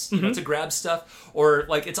antennas, to grab stuff, or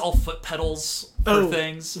like it's all foot pedals for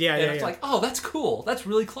things. Yeah, and it's like, that's cool. That's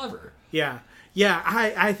really clever. Yeah. Yeah,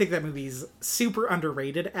 I think that movie's super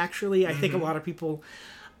underrated, actually. I think a lot of people...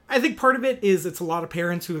 I think part of it is it's a lot of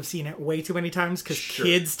parents who have seen it way too many times because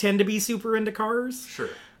kids tend to be super into Cars. Sure.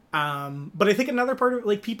 But I think another part of it,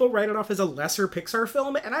 like, people write it off as a lesser Pixar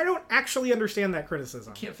film, and I don't actually understand that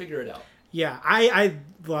criticism. Can't figure it out. Yeah, I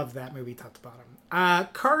love that movie top to bottom.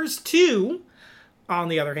 Cars 2, on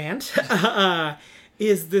the other hand,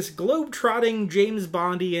 is this globe-trotting James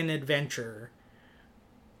Bondian adventure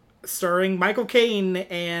starring Michael Caine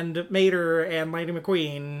and Mater and Lightning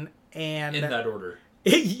McQueen. And in that order.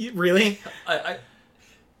 Really?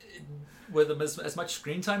 With them as much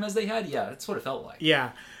screen time as they had, yeah, that's what it felt like.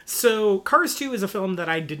 Yeah. So, Cars 2 is a film that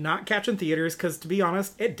I did not catch in theaters because, to be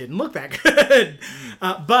honest, it didn't look that good.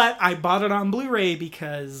 But I bought it on Blu-ray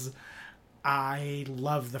because I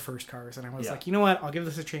love the first Cars. And I was like, you know what? I'll give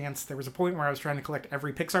this a chance. There was a point where I was trying to collect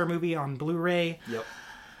every Pixar movie on Blu-ray. Yep.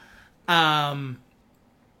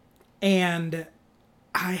 And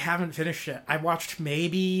I haven't finished it. I watched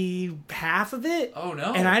maybe half of it. Oh,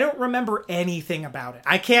 no. And I don't remember anything about it.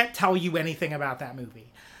 I can't tell you anything about that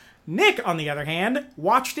movie. Nick, on the other hand,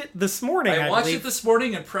 watched it this morning. I watched it this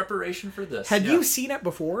morning in preparation for this. Had you seen it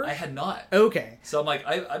before? I had not. Okay. So I'm like,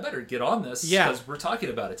 I better get on this because we're talking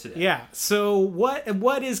about it today. Yeah. So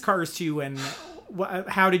what is Cars 2 and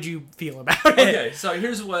how did you feel about it? Okay, so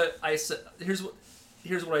here's what I say. Here's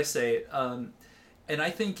what I say. And I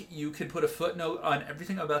think you could put a footnote on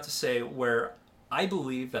everything I'm about to say where I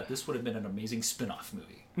believe that this would have been an amazing spin-off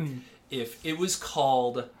movie if it was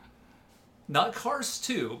called not Cars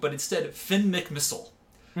 2, but instead Finn McMissile.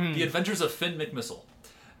 The Adventures of Finn McMissile.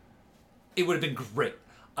 It would have been great.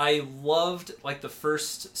 I loved like the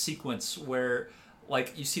first sequence where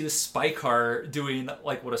like you see the spy car doing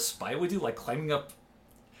like what a spy would do, like climbing up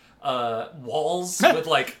walls with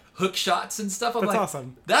like hook shots and stuff. I'm That's like,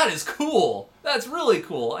 awesome. That is cool. That's really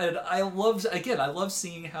cool. And I love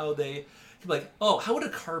seeing how they like, oh, how would a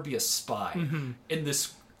car be a spy in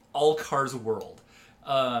this all Cars world?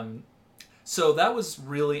 So that was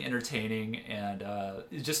really entertaining and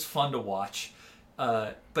just fun to watch.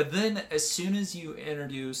 But then as soon as you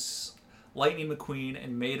introduce Lightning McQueen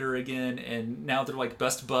and Mater again, and now they're like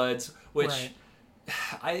best buds, which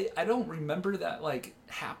I don't remember that like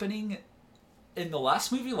happening in the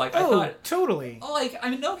last movie. Like I thought totally. Like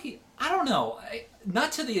I know I don't know.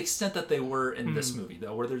 Not to the extent that they were in this movie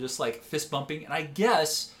though, where they're just like fist bumping. And I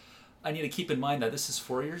guess I need to keep in mind that this is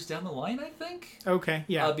 4 years down the line, I think. Okay,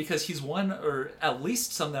 yeah. Because he's won, or at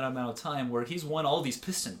least some that amount of time, where he's won all these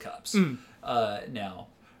Piston Cups now,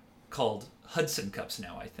 called Hudson Cups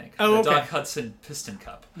now, I think. Oh, the okay. Doc Hudson Piston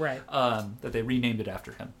Cup. Right. That they renamed it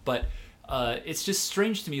after him. But it's just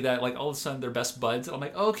strange to me that like all of a sudden they're best buds. I'm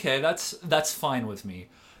like, okay, that's fine with me.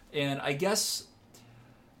 And I guess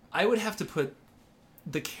I would have to put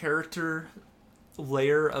the character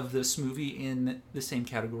layer of this movie in the same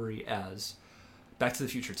category as Back to the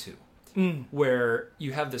Future 2, where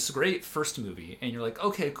you have this great first movie and you're like,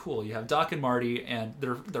 okay, cool, you have Doc and Marty and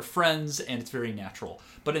they're friends and it's very natural.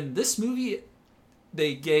 But in this movie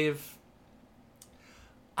they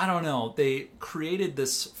created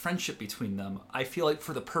this friendship between them, I feel like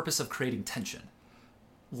for the purpose of creating tension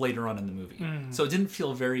later on in the movie. So it didn't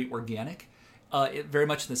feel very organic. It very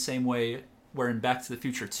much in the same way where in Back to the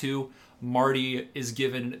Future 2, Marty is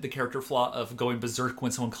given the character flaw of going berserk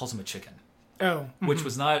when someone calls him a chicken. Oh. Which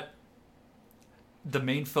was not the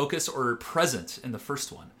main focus or present in the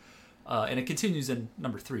first one. And it continues in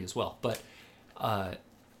number 3 as well. But I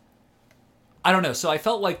don't know. So I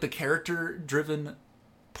felt like the character-driven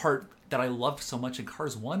part that I loved so much in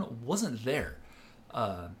Cars 1 wasn't there.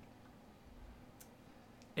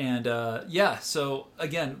 So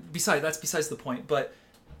again, that's besides the point. But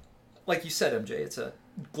like you said, MJ, it's a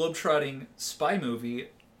globetrotting spy movie,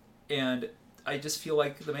 and I just feel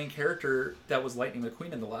like the main character that was Lightning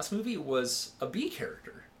McQueen in the last movie was a B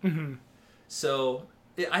character. So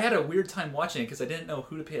I had a weird time watching it because I didn't know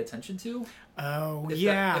who to pay attention to. Oh, if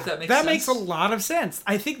yeah. that makes sense. That makes a lot of sense.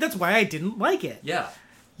 I think that's why I didn't like it. Yeah.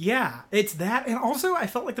 Yeah, it's that, and also I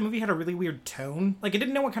felt like the movie had a really weird tone. Like, I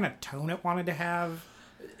didn't know what kind of tone it wanted to have.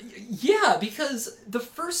 Yeah, because the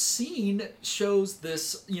first scene shows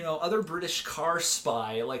this, other British car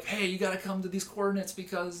spy, like, hey, you gotta come to these coordinates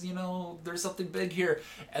because, there's something big here.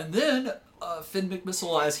 And then Finn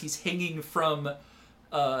McMissile, as he's hanging from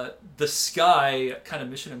the sky, kind of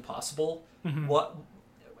Mission Impossible,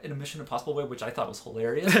 in a Mission Impossible way, which I thought was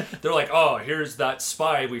hilarious. They're like, oh, here's that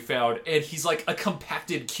spy we found, and he's like a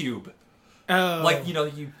compacted cube. Oh. Like,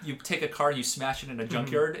 you take a car and you smash it in a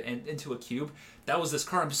junkyard and into a cube. That was this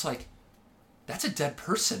car. I'm just like, that's a dead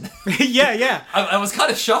person. Yeah. I was kind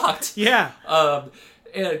of shocked. Yeah.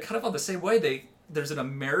 And kind of on the same way, there's an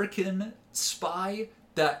American spy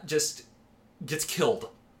that just gets killed.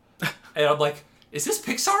 And I'm like, is this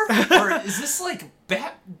Pixar? Or is this like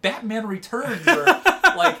Batman Returns? Or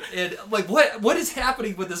what is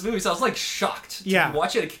happening with this movie? So I was like shocked to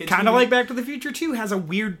watch it. Kind of like Back to the Future 2 has a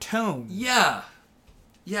weird tone. Yeah.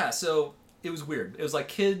 Yeah, so it was weird. It was like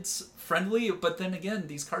kids friendly, but then again,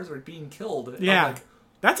 these cars are being killed. Yeah. I'm like,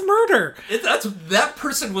 that's murder. That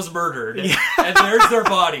person was murdered. Yeah. And there's their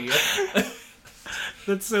body.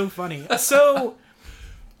 That's so funny. So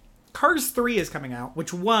Cars 3 is coming out,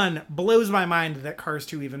 which one blows my mind that Cars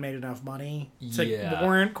 2 even made enough money to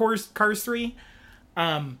warrant Cars 3.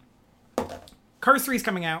 Cars 3 is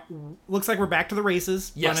coming out. Looks like we're back to the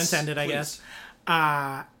races. Yes, pun intended, I guess.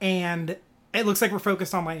 And it looks like we're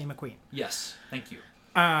focused on Lightning McQueen. Yes, thank you.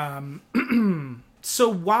 So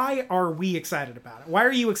why are we excited about it? Why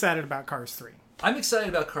are you excited about Cars 3? I'm excited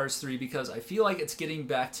about Cars 3 because I feel like it's getting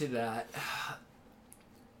back to that...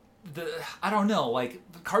 I don't know, like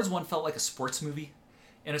Cars 1 felt like a sports movie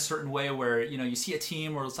in a certain way where, you see a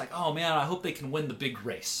team where it's like, oh man, I hope they can win the big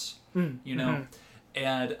race,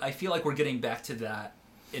 And I feel like we're getting back to that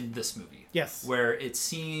in this movie. Yes. Where it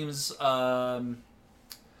seems, oh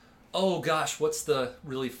gosh, what's the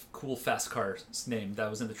really cool fast car's name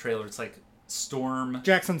that was in the trailer? It's like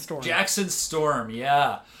Jackson Storm. Jackson Storm,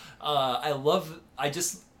 yeah.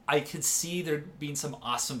 I could see there being some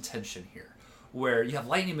awesome tension here. Where you have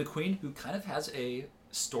Lightning McQueen, who kind of has a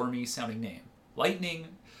stormy-sounding name. Lightning,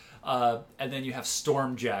 and then you have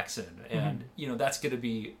Storm Jackson. And, that's going to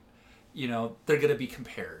be, they're going to be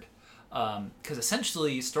compared. Because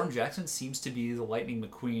essentially, Storm Jackson seems to be the Lightning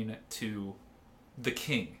McQueen to the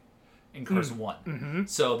King in Cars 1. Mm-hmm.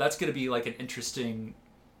 So that's going to be like an interesting...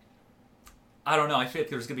 I don't know, I feel like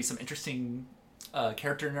there's going to be some interesting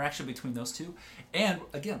character interaction between those two. And,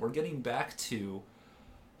 again, we're getting back to...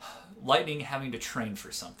 Lightning having to train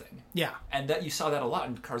for something. Yeah. And that you saw that a lot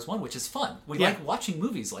in Cars 1, which is fun. We like watching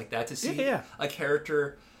movies like that to see a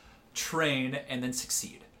character train and then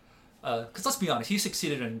succeed. Because let's be honest, he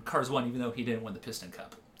succeeded in Cars 1 even though he didn't win the Piston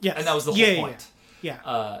Cup. Yes. And that was the whole point.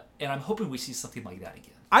 Yeah. And I'm hoping we see something like that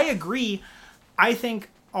again. I agree. I think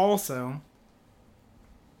also...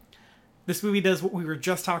 This movie does what we were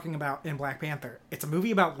just talking about in Black Panther. It's a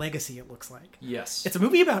movie about legacy, it looks like. Yes. It's a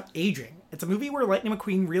movie about aging. It's a movie where Lightning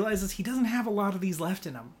McQueen realizes he doesn't have a lot of these left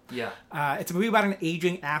in him. Yeah. It's a movie about an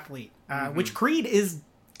aging athlete, which Creed is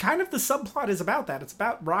kind of the subplot is about that. It's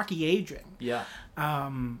about Rocky aging. Yeah.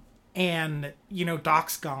 And,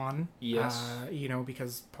 Doc's gone. Yes.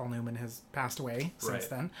 Because Paul Newman has passed away since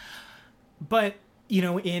then. But,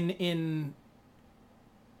 in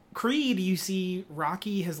Creed, you see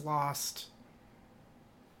Rocky has lost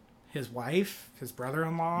his wife, his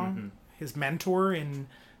brother-in-law, his mentor in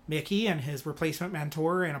Mickey, and his replacement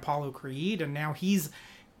mentor in Apollo Creed, and now he's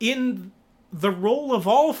in the role of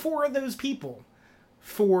all four of those people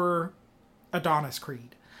for Adonis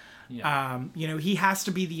Creed. Yeah. He has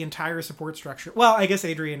to be the entire support structure. Well, I guess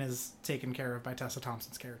Adrian is taken care of by Tessa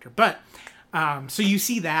Thompson's character, but so you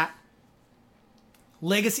see that.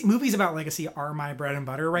 Legacy movies about legacy are my bread and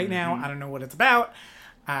butter right now. I don't know what it's about.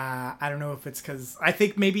 I don't know if it's because I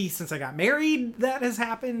think maybe since I got married that has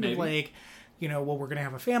happened. Maybe. Like, we're gonna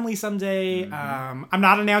have a family someday. I'm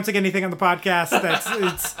not announcing anything on the podcast.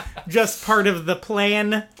 It's just part of the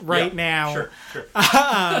plan right now. Sure.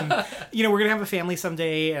 We're gonna have a family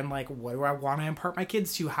someday, and like, what do I want to impart my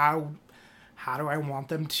kids to? How do I want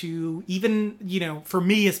them to even for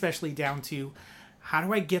me especially down to. How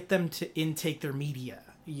do I get them to intake their media?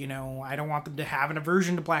 I don't want them to have an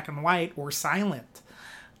aversion to black and white or silent.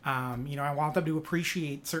 I want them to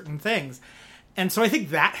appreciate certain things. And so I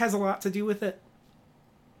think that has a lot to do with it.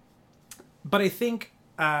 But I think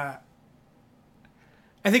like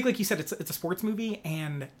you said, it's a sports movie,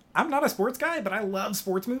 and I'm not a sports guy, but I love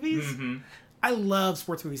sports movies. I love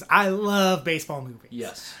sports movies. I love baseball movies.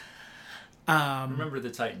 Yes. Remember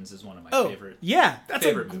the Titans is one of my favorite. Yeah, that's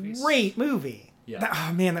a movies. Great movie. Yeah.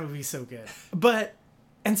 Oh man, that would be so good.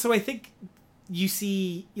 And so I think you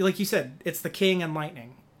see, like you said, it's the King and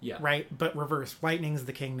Lightning. Yeah. Right? But reverse. Lightning's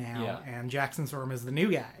the king now, and Jackson Storm is the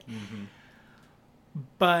new guy.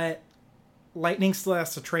 But Lightning still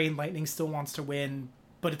has to train. Lightning still wants to win.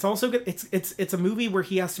 But it's also good. It's a movie where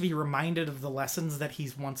he has to be reminded of the lessons that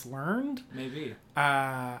he's once learned. Maybe.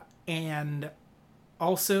 And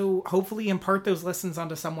also hopefully impart those lessons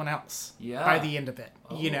onto someone else by the end of it,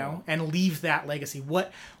 and leave that legacy.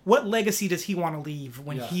 What legacy does he want to leave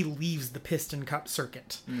when he leaves the Piston Cup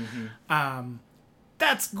circuit?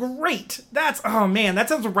 That's great. Oh man, that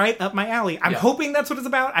sounds right up my alley. I'm hoping that's what it's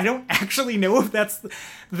about. I don't actually know if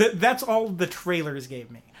that's all the trailers gave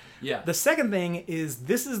me. Yeah. The second thing is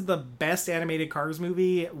this is the best animated Cars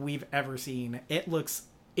movie we've ever seen. It looks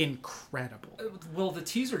incredible. Well, the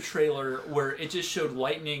teaser trailer where it just showed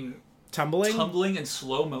lightning tumbling in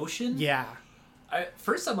slow motion. Yeah.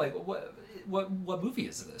 First I'm like, what movie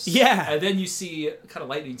is this? Yeah. And then you see kind of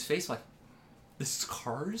lightning's face, like, this is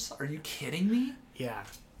Cars? Are you kidding me? Yeah.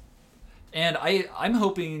 And I'm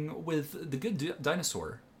hoping with The Good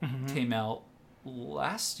Dinosaur came out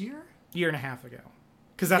last year? Year and a half ago.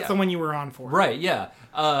 Because that's the one you were on for. Right, yeah.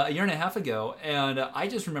 A year and a half ago. And I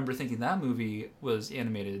just remember thinking that movie was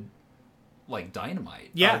animated like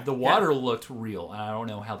dynamite. Yeah. The water looked real, and I don't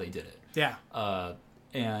know how they did it. Yeah.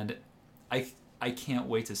 And I can't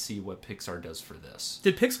wait to see what Pixar does for this.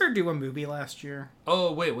 Did Pixar do a movie last year?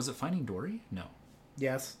 Oh, wait, was it Finding Dory? No.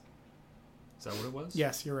 Yes. Is that what it was?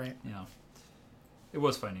 Yes, you're right. Yeah. It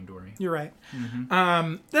was Finding Dory. You're right.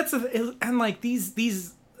 Mm-hmm. And like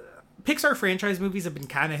these Pixar franchise movies have been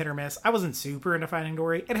kind of hit or miss. I wasn't super into Finding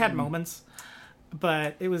Dory. It had moments,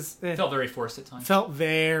 but it felt very forced at times. Felt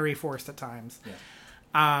very forced at times.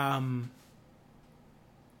 Yeah.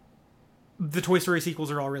 The Toy Story sequels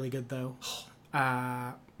are all really good though.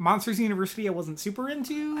 Monsters University I wasn't super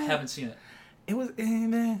into. I haven't seen it. It was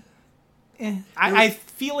I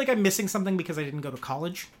feel like I'm missing something because I didn't go to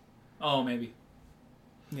college. Oh, maybe.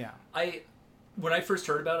 Yeah. When I first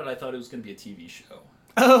heard about it, I thought it was going to be a TV show.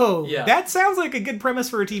 Oh, yeah. That sounds like a good premise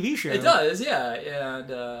for a TV show. It does, yeah.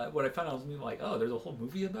 And when I found out, I was like, oh, there's a whole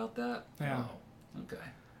movie about that? Yeah. Oh, okay.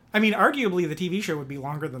 I mean, arguably, the TV show would be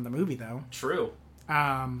longer than the movie, though. True.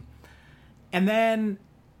 And then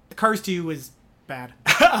Cars 2 was bad.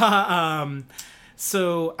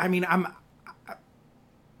 So, I mean, I'm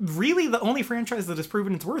really the only franchise that has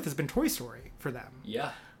proven its worth has been Toy Story for them.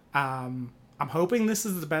 Yeah. I'm hoping this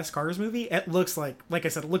is the best Cars movie. It looks like I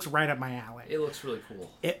said, it looks right up my alley. It looks really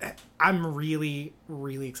cool. I'm really,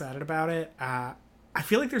 really excited about it. I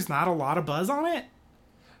feel like there's not a lot of buzz on it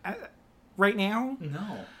right now.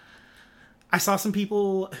 No. I saw some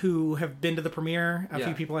people who have been to the premiere, a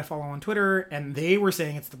few people I follow on Twitter, and they were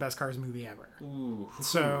saying it's the best Cars movie ever. Ooh.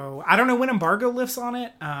 So I don't know when embargo lifts on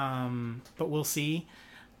it, but we'll see.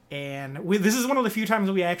 And this is one of the few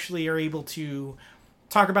times we actually are able to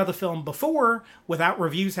talk about the film before without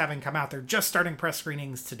reviews having come out. They're just starting press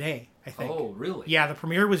screenings today, I think. Oh, really? Yeah, the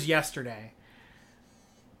premiere was yesterday.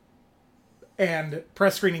 And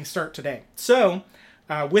press screenings start today. So,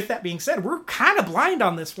 with that being said, we're kind of blind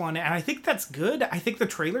on this one, and I think that's good. I think the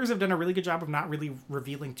trailers have done a really good job of not really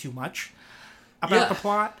revealing too much about the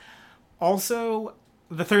plot. Also,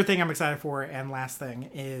 the third thing I'm excited for, and last thing,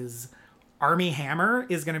 is Armie Hammer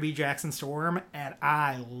is going to be Jackson Storm, and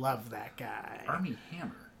I love that guy. Armie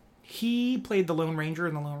Hammer? He played the Lone Ranger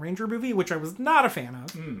in the Lone Ranger movie, which I was not a fan of.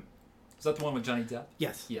 Mm. Is that the one with Johnny Depp?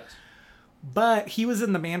 Yes. Yes. But he was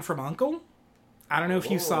in The Man from U.N.C.L.E. I don't know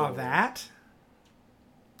if you saw that.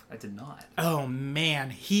 I did not. Oh, man.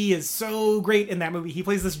 He is so great in that movie. He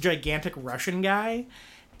plays this gigantic Russian guy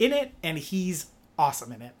in it, and he's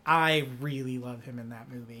awesome in it. I really love him in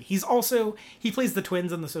that movie. He plays the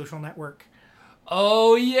twins in The Social Network.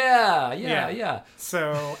 Oh, yeah.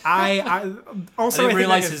 So, I also... I didn't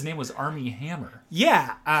realize his name was Armie Hammer.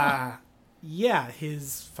 Yeah. Yeah,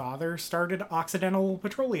 his father started Occidental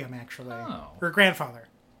Petroleum, actually. Oh. Or grandfather.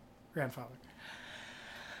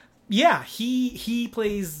 Yeah, he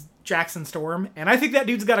plays Jackson Storm, and I think that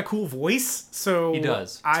dude's got a cool voice. So he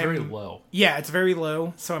does. It's very low. Yeah, it's very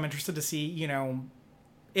low. So I'm interested to see.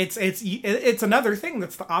 It's another thing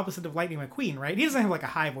that's the opposite of Lightning McQueen, right? He doesn't have like a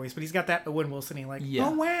high voice, but he's got that Owen Wilson-y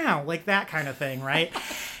oh wow, like that kind of thing, right?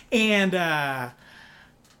 And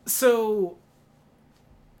so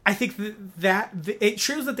I think that it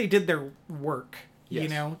shows that they did their work,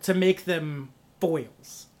 to make them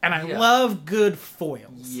foils. And I love good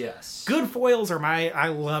foils. Yes. Good foils I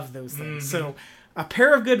love those things. Mm-hmm. So a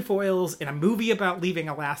pair of good foils in a movie about leaving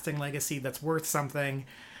a lasting legacy that's worth something,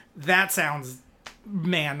 that sounds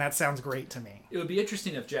great to me. It would be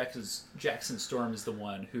interesting if Jackson Storm is the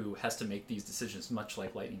one who has to make these decisions, much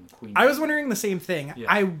like Lightning McQueen. I was wondering the same thing. Yeah.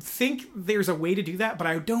 I think there's a way to do that, but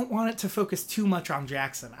I don't want it to focus too much on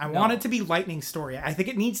Jackson. I want it to be Lightning's story. I think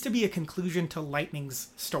it needs to be a conclusion to Lightning's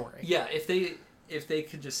story. Yeah, if they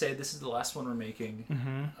could just say this is the last one we're making,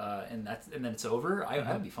 and then it's over, I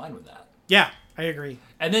would be fine with that. Yeah, I agree.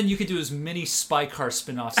 And then you could do as many Spy Car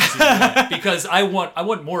spin-offs as you want, because I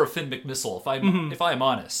want more of Finn McMissile. If I'm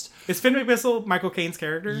honest, is Finn McMissile Michael Caine's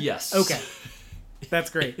character? Yes. Okay. That's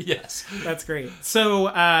great. Yes. That's great.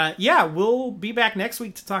 So, we'll be back next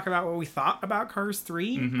week to talk about what we thought about Cars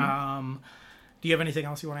 3. Mm-hmm. Do you have anything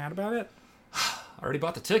else you want to add about it? I already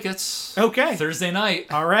bought the tickets. Okay. Thursday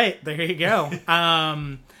night. All right. There you go.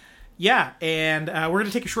 And we're going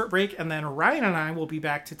to take a short break, and then Ryan and I will be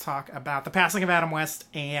back to talk about The Passing of Adam West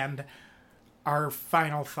and our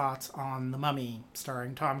final thoughts on The Mummy,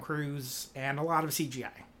 starring Tom Cruise and a lot of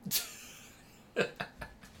CGI.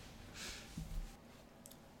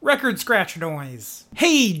 Record scratch noise.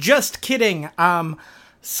 Hey, just kidding.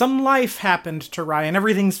 Some life happened to Ryan.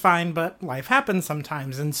 Everything's fine, but life happens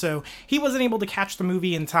sometimes. And so he wasn't able to catch the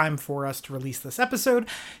movie in time for us to release this episode.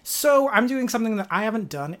 So I'm doing something that I haven't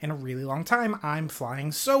done in a really long time. I'm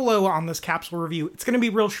flying solo on this capsule review. It's going to be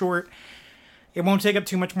real short. It won't take up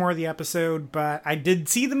too much more of the episode, but I did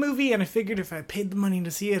see the movie, and I figured if I paid the money to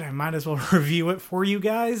see it, I might as well review it for you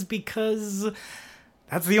guys, because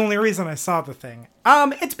that's the only reason I saw the thing.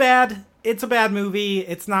 It's bad. It's a bad movie.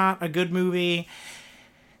 It's not a good movie.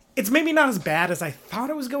 It's maybe not as bad as I thought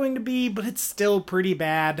it was going to be, but it's still pretty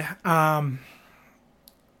bad.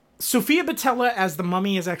 Sofia Boutella as the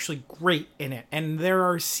Mummy is actually great in it, and there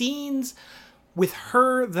are scenes with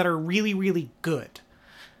her that are really, really good.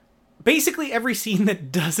 Basically, every scene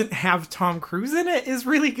that doesn't have Tom Cruise in it is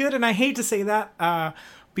really good, and I hate to say that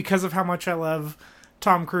because of how much I love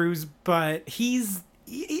Tom Cruise, but he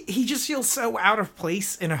just feels so out of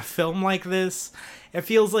place in a film like this. It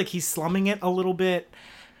feels like he's slumming it a little bit.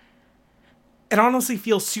 It honestly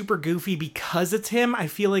feels super goofy because it's him. I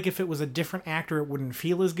feel like if it was a different actor, it wouldn't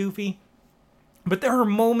feel as goofy. But there are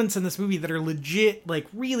moments in this movie that are legit, like,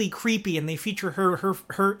 really creepy, and they feature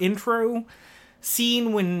her intro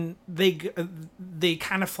scene when they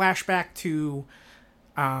kind of flash back to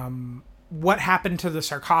what happened to the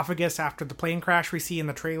sarcophagus after the plane crash we see in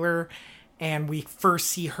the trailer, and we first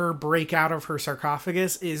see her break out of her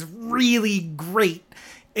sarcophagus, is really great.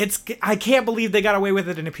 I can't believe they got away with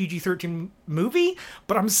it in a PG-13 movie,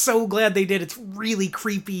 but I'm so glad they did. It's really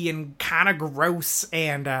creepy and kind of gross,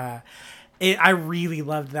 and I really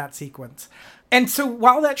loved that sequence. And so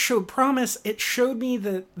while that showed promise, it showed me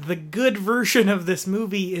that the good version of this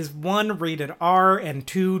movie is 1, rated R, and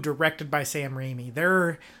 2, directed by Sam Raimi. There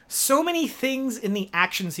are so many things in the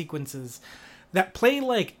action sequences that play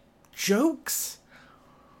like jokes,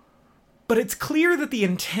 but it's clear that the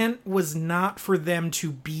intent was not for them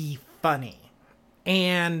to be funny.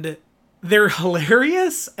 And they're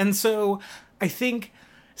hilarious, and so I think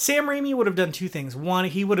Sam Raimi would have done 2 things. 1,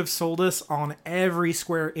 he would have sold us on every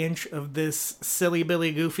square inch of this silly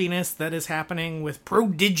billy goofiness that is happening with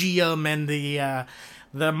Prodigium and the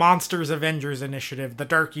Monsters Avengers initiative, the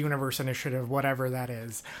Dark Universe initiative, whatever that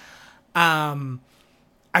is.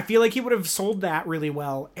 I feel like he would have sold that really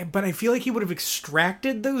well, but I feel like he would have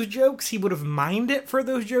extracted those jokes. He would have mined it for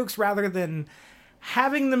those jokes rather than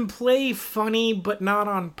having them play funny but not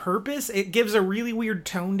on purpose. It gives a really weird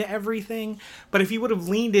tone to everything, but if he would have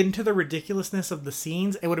leaned into the ridiculousness of the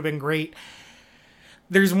scenes, it would have been great.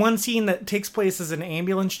 There's one scene that takes place as an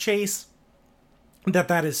ambulance chase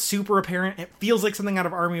that is super apparent. It feels like something out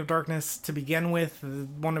of Army of Darkness to begin with.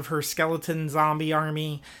 One of her skeleton zombie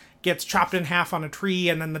army gets chopped in half on a tree,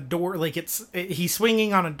 and then the door, he's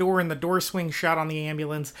swinging on a door, and the door swings shut on the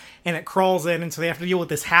ambulance, and it crawls in, and so they have to deal with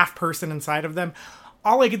this half person inside of them.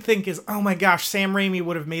 All I could think is, oh my gosh, Sam Raimi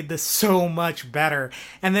would have made this so much better.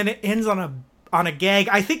 And then it ends on a gag.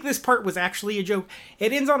 I think this part was actually a joke.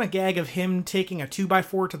 It ends on a gag of him taking a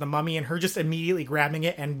 2x4 to the Mummy and her just immediately grabbing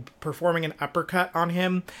it and performing an uppercut on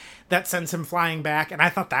him that sends him flying back, and I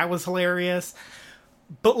thought that was hilarious.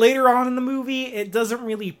 But later on in the movie, it doesn't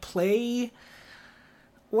really play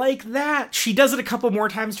like that. She does it a couple more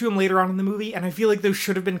times to him later on in the movie, and I feel like those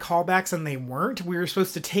should have been callbacks, and they weren't. We were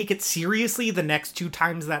supposed to take it seriously the next 2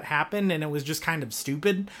 times that happened, and it was just kind of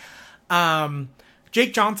stupid.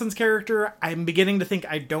 Jake Johnson's character, I'm beginning to think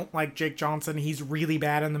I don't like Jake Johnson. He's really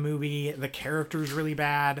bad in the movie. The character's really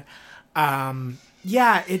bad.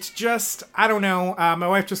 Yeah, it's just, I don't know. My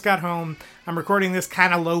wife just got home. I'm recording this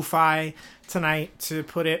kind of lo-fi tonight to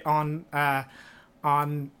put it on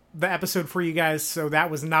the episode for you guys. So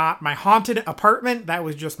that was not my haunted apartment. That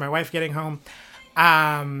was just my wife getting home.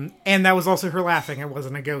 And that was also her laughing. It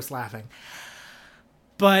wasn't a ghost laughing.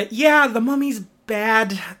 But yeah, The Mummy's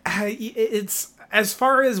bad. It's, as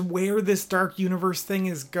far as where this Dark Universe thing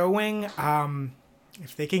is going,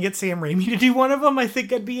 if they can get Sam Raimi to do one of them, I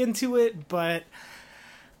think I'd be into it. But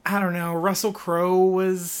I don't know. Russell Crowe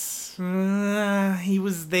was... he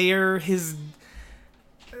was there. His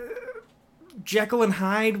Jekyll and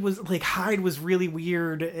Hyde was really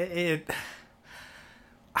weird.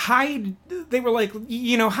 Hyde, they were like,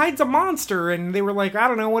 Hyde's a monster, and they were like, I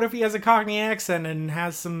don't know, what if he has a Cockney accent and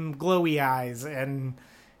has some glowy eyes and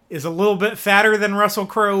is a little bit fatter than Russell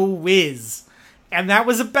Crowe is? And that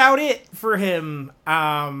was about it for him.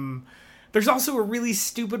 There's also a really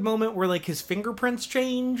stupid moment where like his fingerprints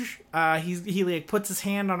change. He like puts his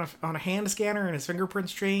hand on a hand scanner and his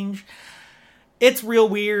fingerprints change. It's real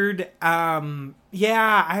weird. I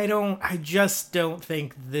just don't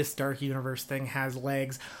think this Dark Universe thing has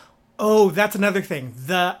legs. Oh, that's another thing.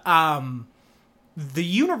 The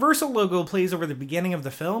Universal logo plays over the beginning of the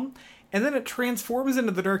film, and then it transforms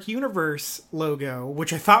into the Dark Universe logo,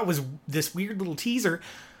 which I thought was this weird little teaser.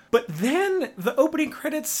 But then the opening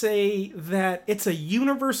credits say that it's a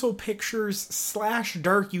Universal Pictures /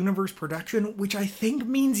 Dark Universe production, which I think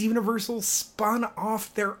means Universal spun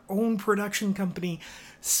off their own production company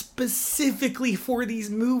specifically for these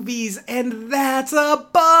movies, and that's a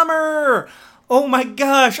bummer! Oh my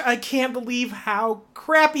gosh, I can't believe how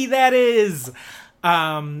crappy that is!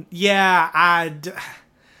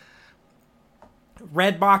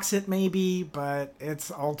 Redbox it maybe, but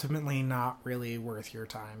it's ultimately not really worth your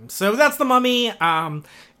time. So that's The Mummy.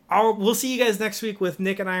 We'll see you guys next week with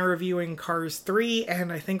Nick and I reviewing Cars 3,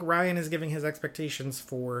 and I think Ryan is giving his expectations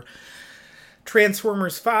for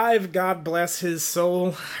Transformers 5. God bless his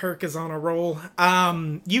soul. Herc is on a roll.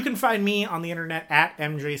 You can find me on the internet at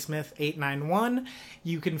mjsmith891.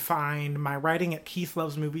 You can find my writing at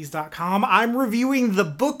keithlovesmovies.com. I'm reviewing the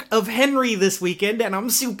Book of Henry this weekend, and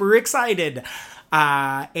I'm super excited.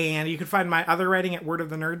 And you can find my other writing at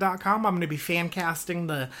wordofthenerd.com. I'm going to be fan casting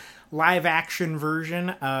the live action version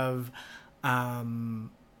of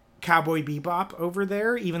Cowboy Bebop over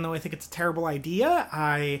there. Even though I think it's a terrible idea,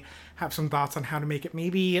 I have some thoughts on how to make it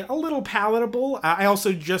maybe a little palatable. I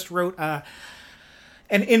also just wrote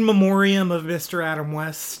an in memoriam of Mr. Adam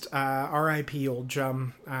West, R.I.P. old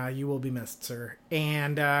chum. You will be missed, sir.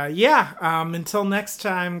 And until next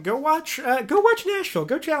time, go watch Nashville.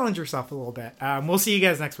 Go challenge yourself a little bit. We'll see you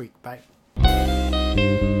guys next week. Bye.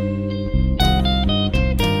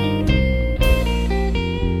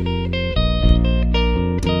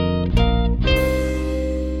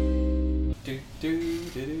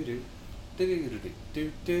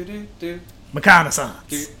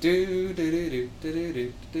 Reconnaissance.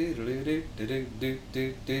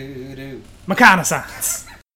 Reconnaissance.